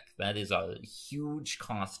mythic. That is a huge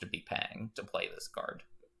cost to be paying to play this card.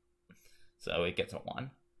 So it gets a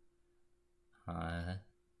 1.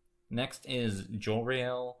 Next is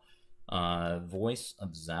Joriel, Voice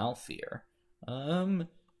of Zalfir.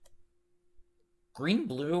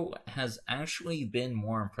 Green-blue has actually been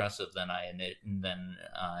more impressive than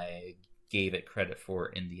I gave it credit for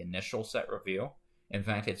in the initial set review. In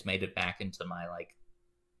fact, it's made it back into my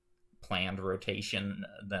planned rotation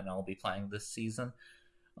that I'll be playing this season.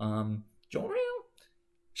 Joriel,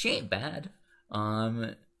 she ain't bad.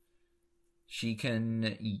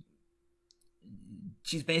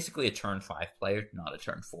 She's basically a turn 5 player, not a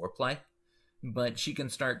turn 4 play, but she can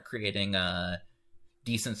start creating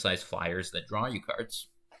decent sized flyers that draw you cards.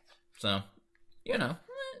 So, you know,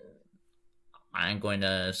 I'm going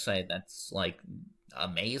to say that's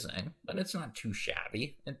amazing, but it's not too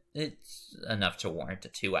shabby. It's enough to warrant a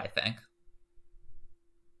 2, I think.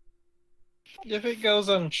 If it goes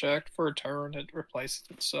unchecked for a turn, it replaces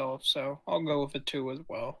itself, so I'll go with a 2 as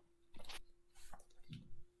well.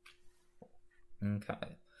 Okay.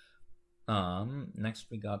 Next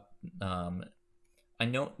we got, I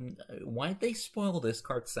know, why'd they spoil this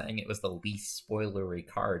card saying it was the least spoilery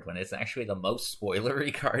card when it's actually the most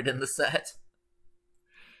spoilery card in the set?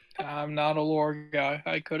 I'm not a lore guy.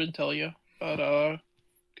 I couldn't tell you. But,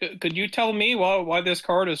 could you tell me why this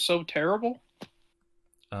card is so terrible?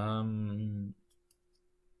 I don't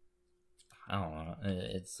know.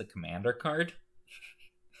 It's a commander card?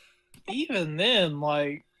 Even then,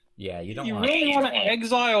 yeah, you don't really want to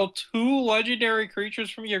exile 2 legendary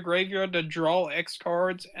creatures from your graveyard to draw X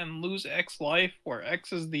cards and lose X life, where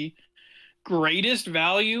X is the greatest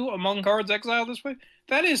value among cards exiled this way?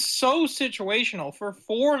 That is so situational. For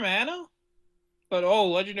 4 mana? But,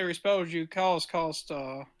 legendary spells you cost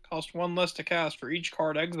 1 less to cast for each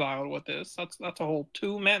card exiled with this. That's a whole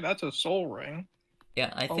 2 mana. That's a Soul Ring.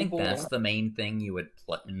 Yeah, I think that's the main thing you would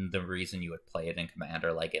play. The reason you would play it in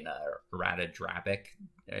Commander, like in a Ratadrapic.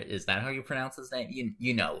 Is that how you pronounce his name?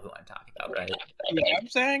 You know who I'm talking about, right? The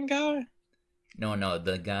Abzan guy? No,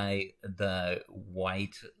 the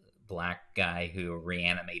white-black guy who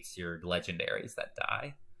reanimates your legendaries that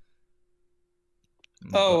die.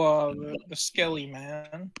 The Skelly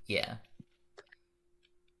Man. Yeah.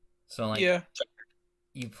 So, yeah.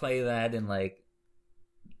 You play that in,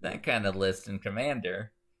 that kind of list in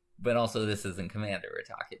Commander, but also this isn't Commander we're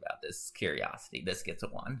talking about. This is Curiosity. This gets a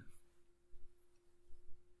 1.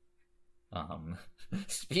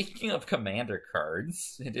 Speaking of Commander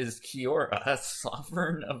cards, it is Kiora,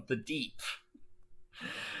 Sovereign of the Deep.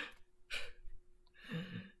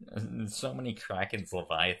 So many Krakens,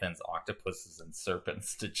 Leviathans, Octopuses, and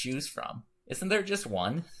Serpents to choose from. Isn't there just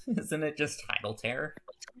one? Isn't it just Tidal Terror?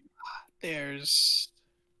 There's...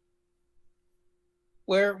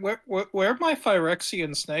 Where my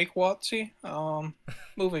Phyrexian snake, Watsy?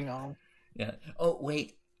 Moving on. Yeah. Oh,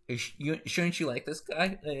 wait. Shouldn't you like this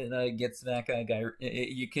guy? It gets that guy.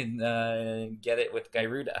 You can get it with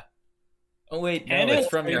Gyruda. Oh, wait. No, it's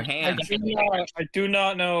from your hand. I do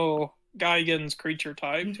not know Geigen's creature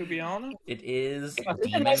type, to be honest. It is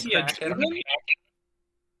Demon Kraken.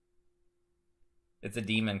 It's a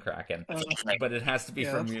Demon Kraken. But it has to be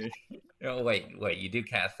from your... Oh, wait. You do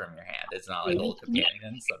cast from your hand. It's not like Old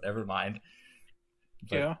Companion, so never mind.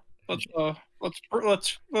 But... yeah. Let's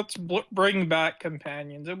bring back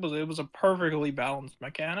companions. It was a perfectly balanced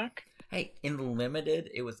mechanic. Hey, in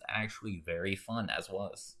Limited, it was actually very fun, as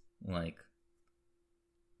was.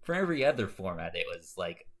 For every other format, it was,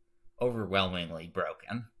 overwhelmingly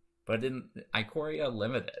broken. But in Ikoria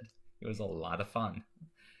Limited, It was a lot of fun.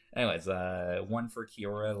 Anyways, one for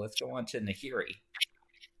Kiora. Let's go on to Nahiri.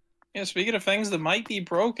 Yeah, speaking of things that might be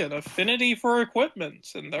broken, affinity for equipment,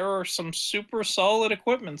 and there are some super solid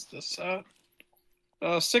equipments this set.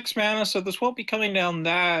 6 mana, so this won't be coming down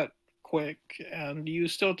that quick, and you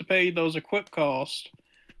still have to pay those equip costs.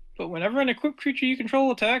 But whenever an equipped creature you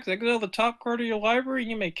control attacks, exile the top card of your library,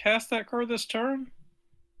 you may cast that card this turn.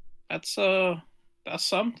 That's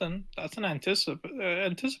something. That's an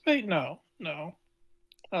anticipate? No.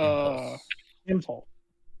 Impulse.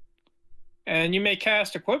 And you may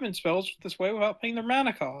cast equipment spells this way without paying their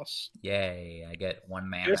mana cost. Yay, I get 1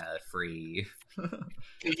 mana free.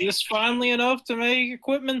 Is this finally enough to make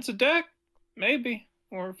equipment a deck? Maybe.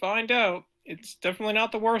 Or find out. It's definitely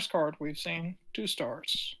not the worst card we've seen. 2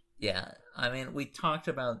 stars. Yeah, I mean, we talked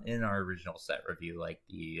about in our original set review, like,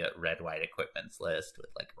 the red-white equipments list with,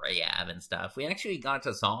 like, Rayav and stuff. We actually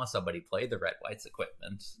saw somebody play the red-white's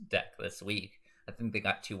equipment deck this week. I think they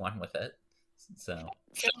got 2-1 with it. So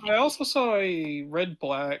I also saw a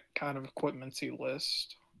red-black kind of equipmentsy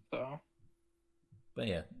list. So, but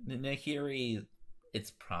yeah, Nahiri,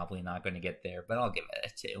 it's probably not going to get there, but I'll give it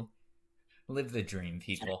a 2. Live the dream,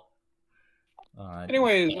 people.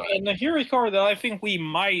 Anyways, a Nahiri card that I think we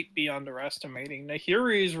might be underestimating: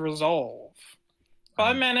 Nahiri's Resolve.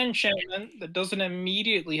 5 mana enchantment that doesn't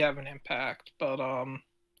immediately have an impact, but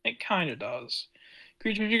it kind of does.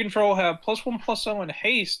 Creatures you control have +1/+0 and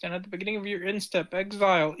haste, and at the beginning of your end step,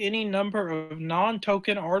 exile any number of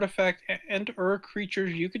non-token artifact and/or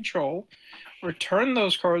creatures you control. Return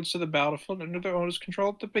those cards to the battlefield under their owner's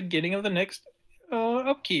control at the beginning of the next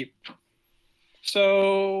upkeep.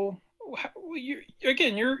 So, you're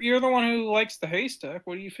the one who likes the haste deck.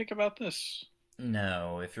 What do you think about this?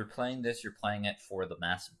 No, if you're playing this, you're playing it for the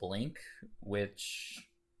mass blink, which,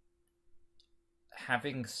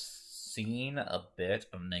 having seen a bit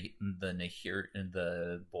of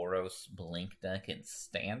the Boros Blink deck in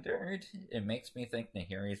Standard, it makes me think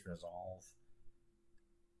Nahiri's Resolve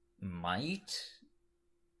might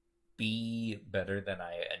be better than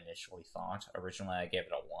I initially thought. Originally, I gave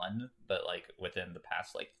it a 1, but like within the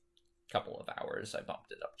past like couple of hours, I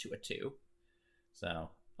bumped it up to a 2. So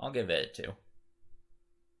I'll give it a 2.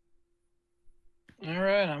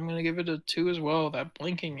 Alright, I'm going to give it a 2 as well. That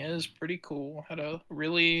blinking is pretty cool. Had a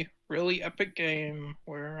really epic game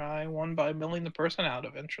where I won by milling the person out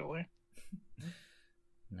eventually.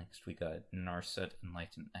 Next we got Narset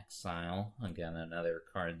Enlightened Exile. Again, another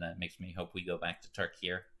card that makes me hope we go back to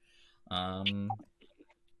Tarkir.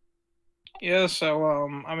 Yeah, so,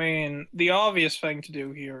 I mean, the obvious thing to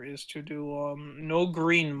do here is to do no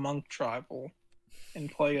green Monk Tribal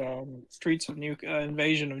and play Streets of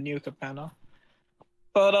Invasion of New Capenna.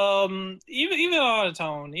 But even on its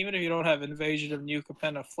own, even if you don't have Invasion of New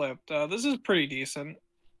Capenna flipped, this is pretty decent.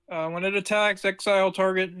 When it attacks, exile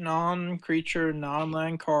target non-creature,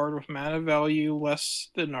 non-land card with mana value less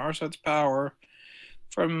than Narset's power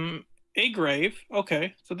from a grave.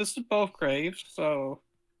 Okay, so this is both graves. So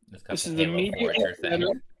this is immediately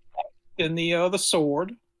better than the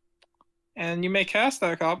sword, and you may cast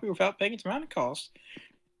that copy without paying its mana cost.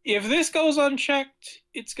 If this goes unchecked,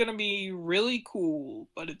 it's going to be really cool,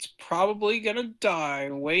 but it's probably going to die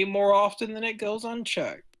way more often than it goes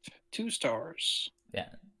unchecked. 2 stars. Yeah,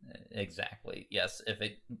 exactly. Yes,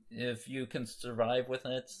 if you can survive with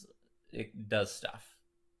it, it does stuff.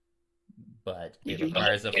 But it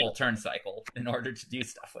requires a full turn cycle in order to do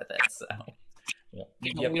stuff with it, so... Yeah.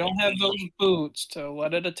 We don't have those boots to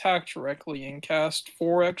let it attack directly and cast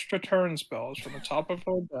 4 extra turn spells from the top of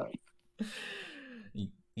our deck.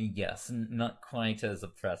 Yes, not quite as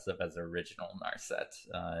oppressive as original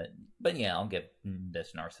Narset. But yeah, I'll give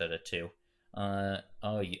this Narset a 2.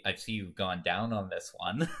 I see you've gone down on this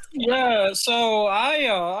one. Yeah, so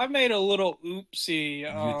I made a little oopsie. You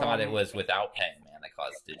thought it was without paying mana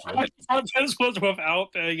cost, did you? I thought this was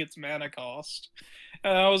without paying its mana cost.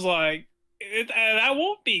 And I was like, that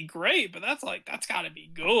won't be great, but that's got to be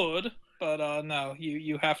good. But no,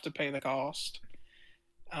 you have to pay the cost.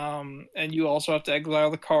 And you also have to exile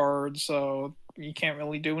the card, so you can't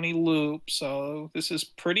really do any loops. So this is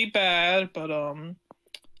pretty bad. But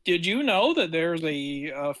did you know that there's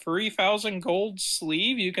a 3,000 gold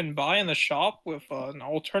sleeve you can buy in the shop with an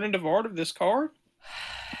alternative art of this card?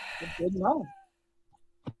 I didn't know.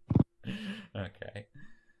 Okay.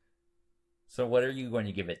 So what are you going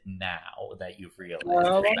to give it now that you've realized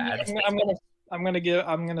it's bad? I'm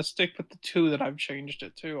gonna stick with the 2 that I've changed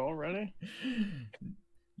it to already.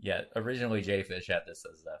 Yeah, originally Jayfish had this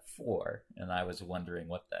as a 4, and I was wondering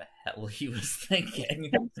what the hell he was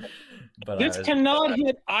thinking. But this cannot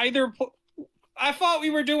hit either. I thought we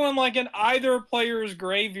were doing like an either player's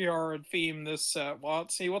graveyard theme this set.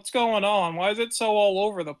 Watsy, what's going on? Why is it so all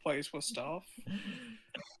over the place with stuff?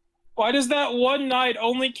 Why does that one knight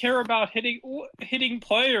only care about hitting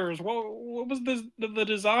players? What was the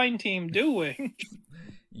design team doing?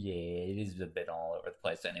 Yeah, it is a bit all over the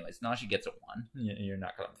place. Anyways, Nashi gets a 1. You're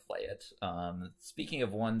not going to play it. Speaking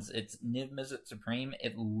of ones, it's Niv Mizzet Supreme.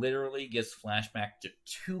 It literally gives flashback to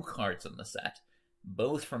 2 cards in the set,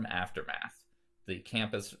 both from Aftermath. The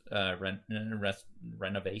campus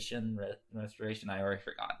restoration. I already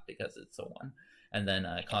forgot because it's a 1. And then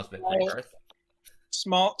Cosmic Rebirth.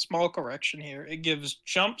 Small correction here. It gives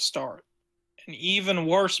Jumpstart, an even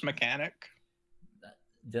worse mechanic.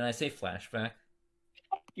 Did I say flashback?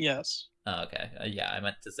 Yes. Oh, okay. Yeah, I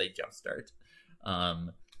meant to say Jumpstart.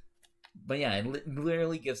 But yeah, it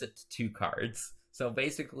literally gives it 2 cards. So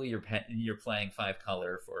basically, you're playing 5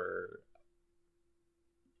 color for,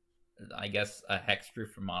 I guess, a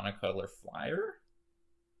hexproof monocolor flyer.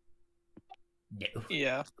 No.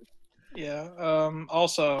 Yeah.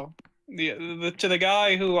 Also, to the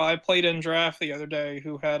guy who I played in draft the other day,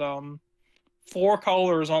 who had 4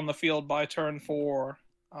 colors on the field by turn 4.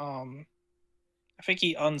 I think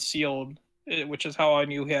he unsealed it, which is how I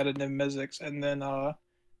knew he had a Niv Mizzet, and then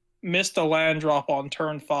missed a land drop on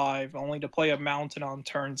turn 5, only to play a mountain on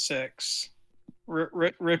turn 6.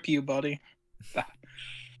 Rip you, buddy.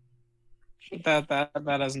 That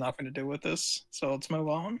has nothing to do with this. So let's move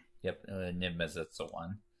on. Yep, Niv Mizzet's a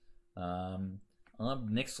 1.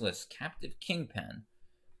 Nixless, Captive Kingpin.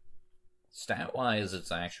 Stat-wise,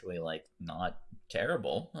 it's actually, like, not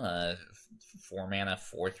terrible. 4 mana,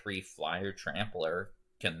 4/3 flyer trampler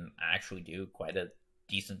can actually do quite a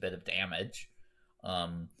decent bit of damage.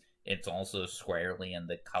 It's also squarely in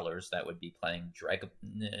the colors that would be playing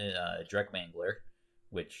Dreadmangler,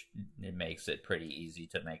 which it makes it pretty easy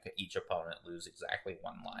to make each opponent lose exactly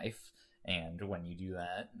 1 life. And when you do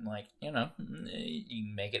that, like, you know,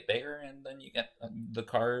 you make it bigger, and then you get the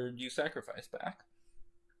card you sacrifice back.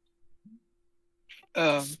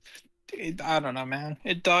 I don't know, man.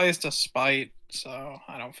 It dies to spite, so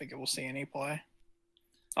I don't think it will see any play.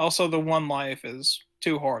 Also, the 1 life is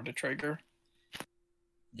too hard to trigger.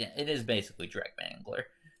 Yeah, it is basically Dreadmangler.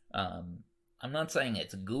 I'm not saying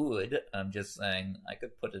it's good. I'm just saying I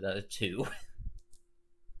could put it at a 2.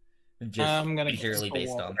 Just purely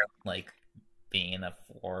based on, like, being a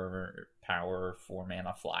 4 power, 4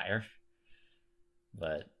 mana flyer.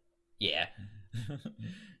 But, yeah.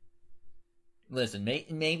 Listen,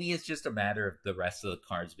 maybe it's just a matter of the rest of the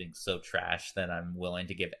cards being so trash that I'm willing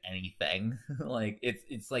to give anything. Like,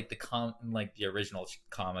 it's like the original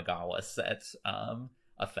Kamigawa set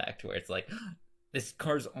effect, where it's like, this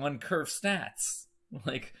card's on curve stats.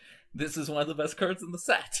 Like, this is one of the best cards in the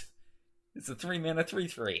set. It's a 3 mana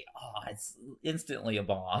 3/3. Oh, it's instantly a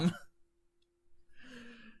bomb.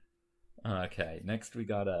 Okay, next we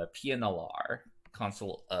got a PNLR,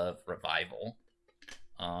 Console of Revival.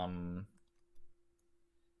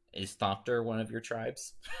 Is Thopter one of your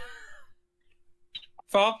tribes?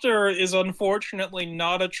 Thopter is unfortunately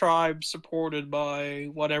not a tribe supported by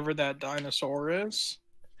whatever that dinosaur is.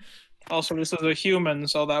 Also, this is a human,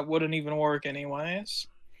 so that wouldn't even work anyways.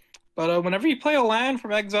 But whenever you play a land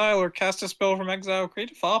from exile or cast a spell from exile,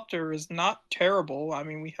 create a Thopter is not terrible. I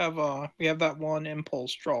mean, we have that 1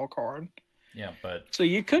 impulse draw card. Yeah, but so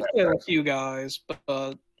you could get a few guys,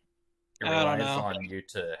 but it relies on you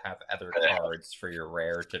to have other cards for your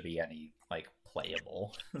rare to be any, like,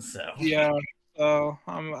 playable. So yeah, so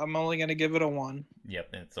I'm only gonna give it a 1.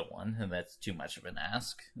 Yep, it's a 1, and that's too much of an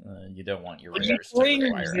ask. You don't want your rares to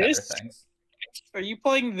require other things. Are you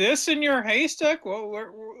playing this in your haste deck? Well,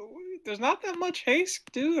 there's not that much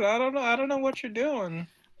haste, dude. I don't know what you're doing.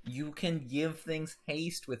 You can give things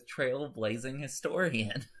haste with Trailblazing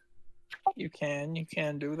Historian. You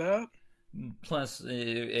can do that. Plus,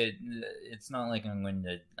 it's not like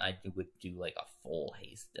I would do like a full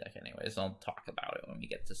haste deck anyways. I'll talk about it when we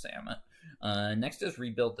get to Samet. Next is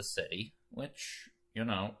Rebuild the City, which, you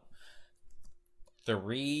know,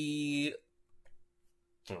 3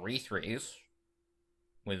 3/3s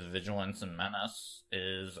with Vigilance and Menace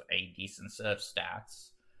is a decent set of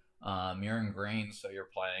stats. You're in green, so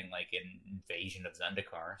you're playing like an Invasion of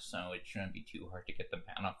Zendikar, so it shouldn't be too hard to get the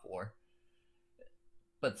mana for.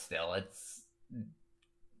 But still, it's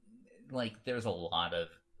like there's a lot of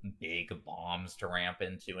big bombs to ramp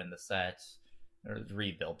into in the set.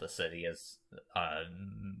 Rebuild the City is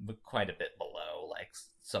quite a bit below like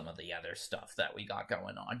some of the other stuff that we got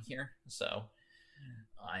going on here. So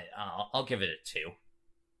I'll give it a 2.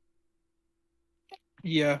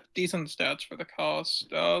 Yeah, decent stats for the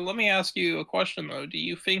cost. Let me ask you a question though. Do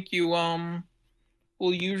you think you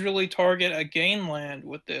will usually target a gain land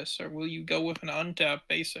with this, or will you go with an untapped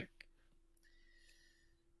basic?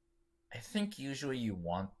 I think usually you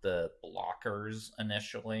want the blockers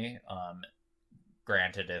initially.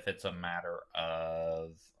 Granted, if it's a matter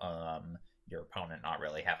of your opponent not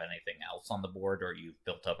really have anything else on the board, or you've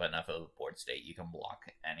built up enough of a board state you can block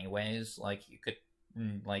anyways, like you could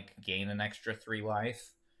like gain an extra 3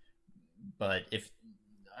 life. But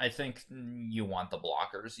I think you want the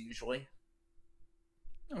blockers usually.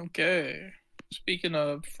 Okay. Speaking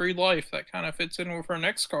of free life, that kind of fits in with our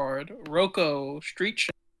next card, Roko Street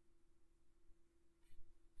Shop.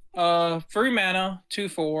 3 mana,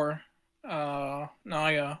 2/4.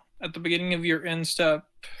 Naya. At the beginning of your end step,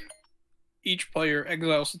 each player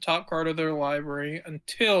exiles the top card of their library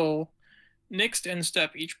until next end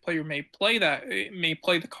step. Each player may play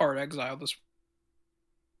the card exile this.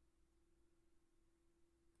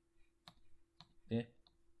 Yeah.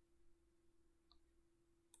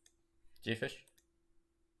 Jayfish?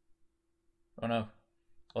 Oh no.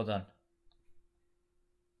 Hold on.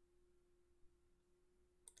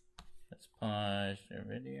 Let's pause the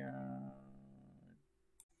video.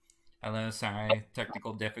 Hello, sorry,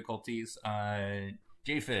 technical difficulties.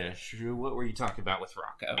 Jayfish, what were you talking about with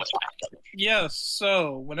Rocco? Yes,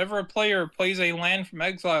 so whenever a player plays a land from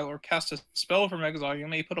exile or casts a spell from exile, you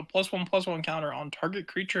may put a +1/+1 counter on target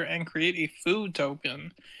creature and create a food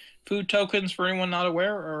token. Food tokens, for anyone not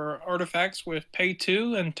aware, are artifacts with pay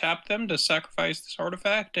 2 and tap them to sacrifice this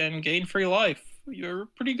artifact and gain free life. You're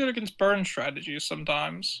pretty good against burn strategies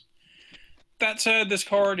sometimes. That said, this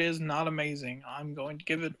card is not amazing. I'm going to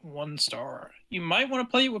give it 1 star. You might want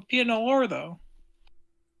to play it with PNLR, though.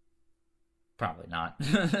 Probably not.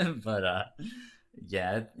 But,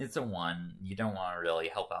 yeah, it's a 1. You don't want to really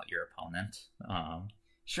help out your opponent.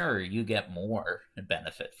 Sure, you get more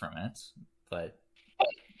benefit from it, but...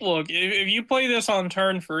 Look, if you play this on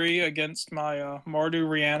turn 3 against my Mardu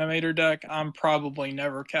Reanimator deck, I'm probably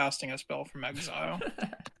never casting a spell from exile.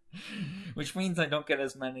 Which means I don't get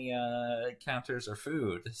as many counters or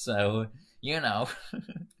food, so, you know.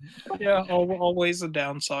 Yeah, always a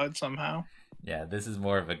downside somehow. Yeah, this is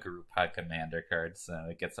more of a group hug commander card, so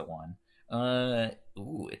it gets a 1.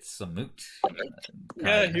 Ooh, it's Samut.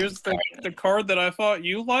 Yeah, here's the card that I thought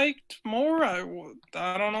you liked more. I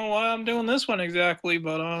don't know why I'm doing this one exactly,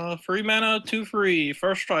 but 3 mana, 2 free,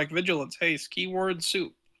 first strike, vigilance, haste, keyword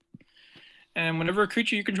soup. And whenever a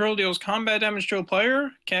creature you control deals combat damage to a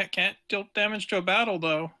player, can't deal damage to a battle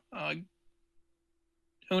though.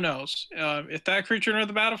 Who knows? If that creature enters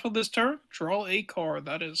the battlefield this turn, draw a card.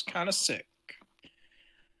 That is kind of sick.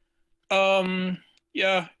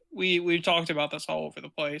 Yeah, we talked about this all over the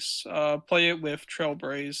place. Play it with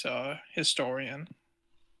Trailblaze Historian.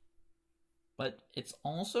 But it's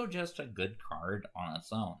also just a good card on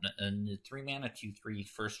its own. And 3 mana, 2/3,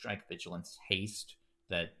 first strike, vigilance, haste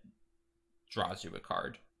that draws you a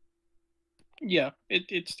card. Yeah,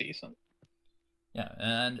 it's decent. Yeah,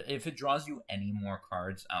 and if it draws you any more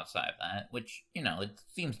cards outside of that, which, you know, it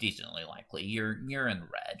seems decently likely, you're in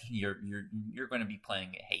red. You're going to be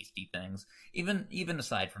playing hasty things. Even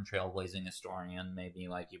aside from Trailblazing Historian, maybe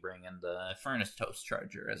like you bring in the Furnace Toast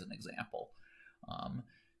Charger as an example.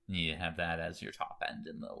 You have that as your top end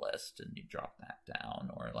in the list, and you drop that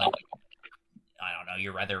down, or like, I don't know,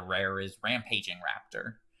 your rather rare is Rampaging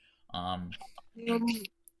Raptor.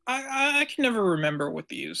 I can never remember with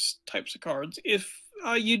these types of cards. If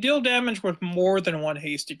you deal damage with more than 1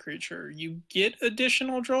 hasty creature, you get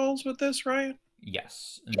additional draws with this, right?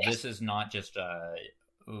 Yes. This is not just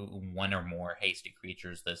 1 or more hasty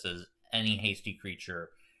creatures. This is any hasty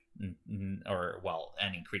creature, or, well,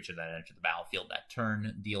 any creature that enters the battlefield that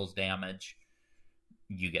turn deals damage,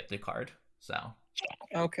 you get the card. So.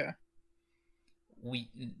 Okay.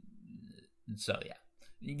 So, yeah.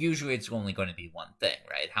 Usually it's only going to be one thing,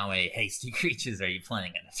 right? How many hasty creatures are you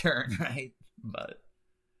playing in a turn, right? But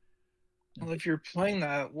well, if you're playing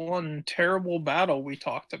that one terrible battle we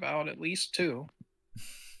talked about, at least 2.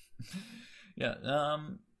 Yeah.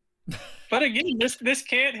 But again, this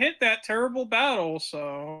can't hit that terrible battle,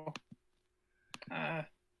 so I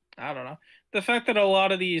don't know. The fact that a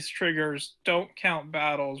lot of these triggers don't count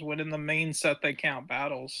battles when in the main set they count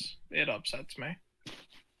battles, it upsets me.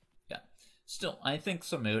 Still, I think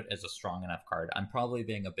Samut is a strong enough card. I'm probably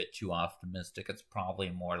being a bit too optimistic. It's probably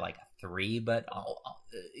more like a 3, but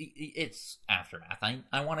it's Aftermath.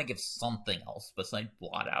 I want to give something else besides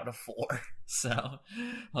blot out a 4. So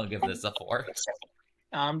I'll give this a 4.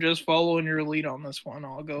 I'm just following your lead on this one.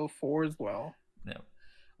 I'll go 4 as well. Yeah.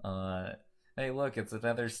 Hey, look, it's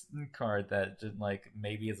another card that like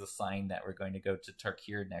maybe is a sign that we're going to go to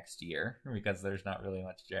Tarkir next year because there's not really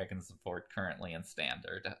much dragon support currently in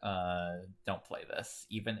standard. Don't play this.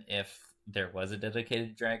 Even if there was a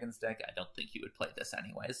dedicated dragons deck, I don't think you would play this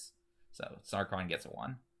anyways. So Sarkon gets a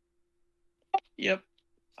 1. Yep.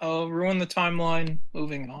 I'll ruin the timeline.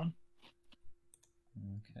 Moving on.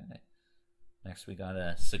 Okay. Next we got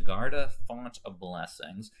a Sigarda Font of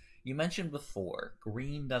Blessings. You mentioned before,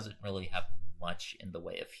 green doesn't really have much in the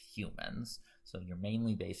way of humans, so you're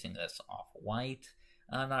mainly basing this off white.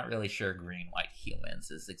 I'm not really sure green-white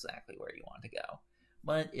humans is exactly where you want to go.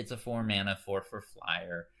 But it's a 4 mana, 4/4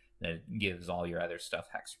 flyer that gives all your other stuff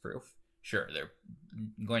hexproof. Sure, they're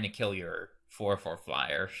going to kill your 4/4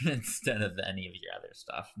 flyer instead of any of your other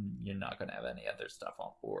stuff. You're not going to have any other stuff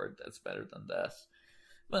on board that's better than this.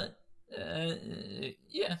 But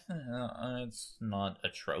yeah, it's not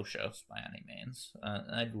atrocious by any means.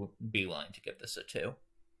 I'd be willing to give this a 2.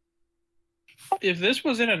 If this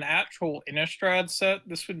was in an actual Innistrad set,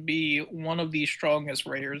 this would be one of the strongest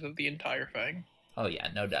rares of the entire thing. Oh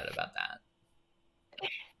yeah, no doubt about that.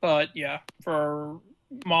 But yeah, for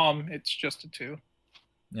Mom, it's just a 2.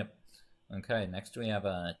 Yep. Okay, next we have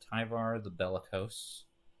Tyvar the Bellicose.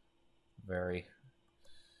 Very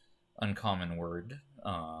uncommon word.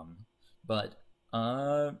 But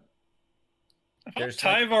there's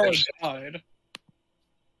Tyvar died.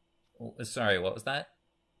 Sorry, what was that?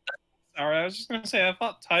 Sorry, I was just gonna say I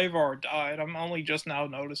thought Tyvar died. I'm only just now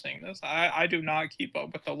noticing this. I do not keep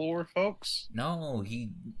up with the lore, folks. No,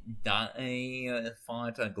 he fought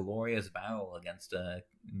a glorious battle against a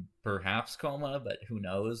perhaps Coma, but who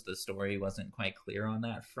knows? The story wasn't quite clear on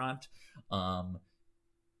that front. But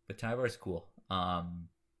Tyvar's cool.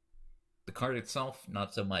 The card itself,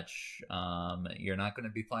 not so much. You're not going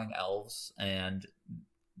to be playing elves, and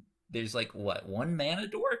there's like, what, 1 mana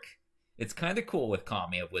dork? It's kind of cool with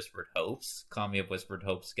Kami of Whispered Hopes. Kami of Whispered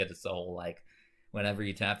Hopes get its whole, like, whenever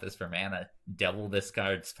you tap this for mana, double this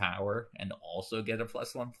card's power, and also get a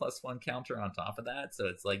 +1/+1 counter on top of that, so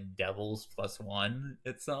it's like Devil's +1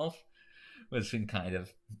 itself, which can kind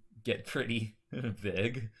of get pretty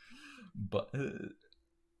big. But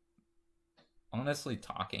honestly,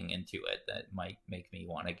 talking into it, that might make me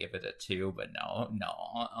want to give it a 2, but no,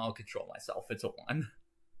 I'll control myself. It's a 1.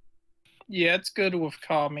 Yeah, it's good with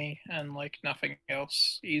Kami and like nothing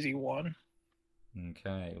else. Easy 1.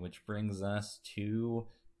 Okay, which brings us to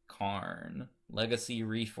Karn, Legacy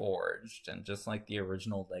Reforged, and just like the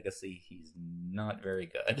original Legacy, he's not very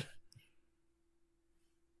good.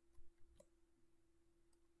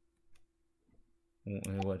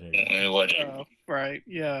 Right,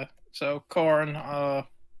 yeah. So Karn,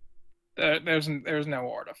 there's no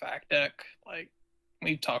artifact deck. Like,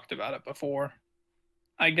 we've talked about it before.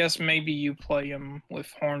 I guess maybe you play him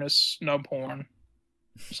with Hornus, Snubhorn,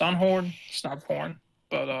 Sunhorn, Snubhorn,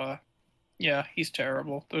 but yeah, he's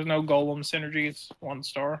terrible. There's no Golem synergies. 1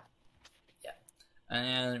 star. Yeah,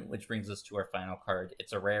 and which brings us to our final card.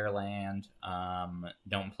 It's a rare land.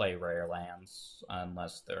 Don't play rare lands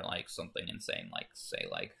unless they're like something insane, like say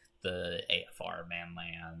like the AFR man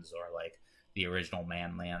lands or like the original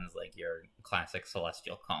man lands, like your classic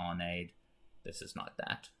Celestial Colonnade. This is not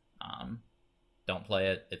that. Don't play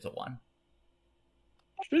it. It's a 1.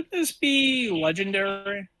 Should this be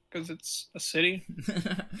legendary because it's a city?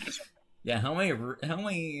 Yeah, how many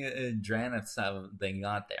Draniths have they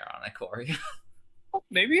got there on Ikoria?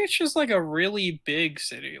 Maybe it's just like a really big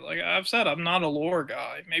city. Like I've said, I'm not a lore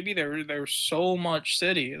guy. Maybe there's so much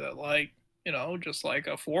city that, like, you know, just like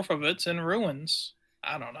a 1/4 of it's in ruins.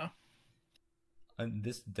 I don't know.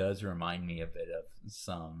 This does remind me a bit of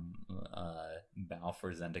some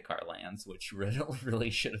Balfour Zendikar lands, which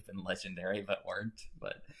really should have been legendary but weren't.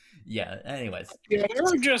 But yeah, anyways. Yeah, there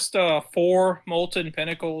were just 4 Molten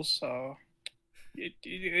Pinnacles, so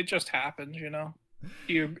it just happens, you know.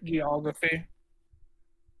 Geography.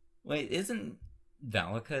 Wait, isn't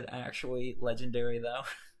Valakut actually legendary, though?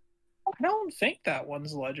 I don't think that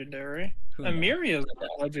one's legendary. Amiria's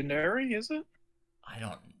not legendary, is it? I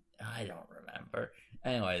don't remember.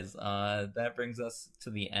 Anyways, that brings us to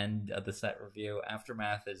the end of the set review.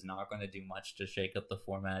 Aftermath is not going to do much to shake up the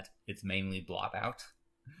format. It's mainly blot out.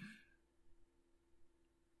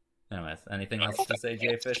 Anyways, anything else to say,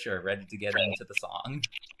 Jayfish, or ready to get into the song?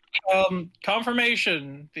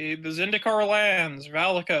 Confirmation. The Zendikar lands,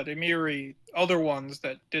 Valakut, Emiri, other ones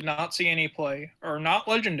that did not see any play are not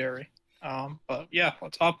legendary. But yeah,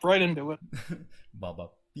 let's hop right into it. Baba.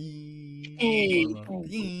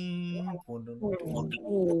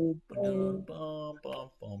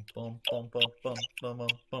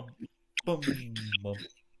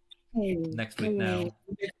 Next week now.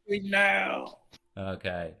 week now.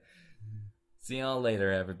 Okay. See y'all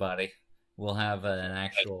later, everybody. We'll have an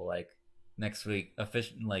actual next week,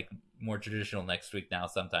 official more traditional next week now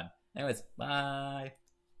sometime. Anyways, bye.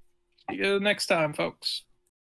 See you next time, folks.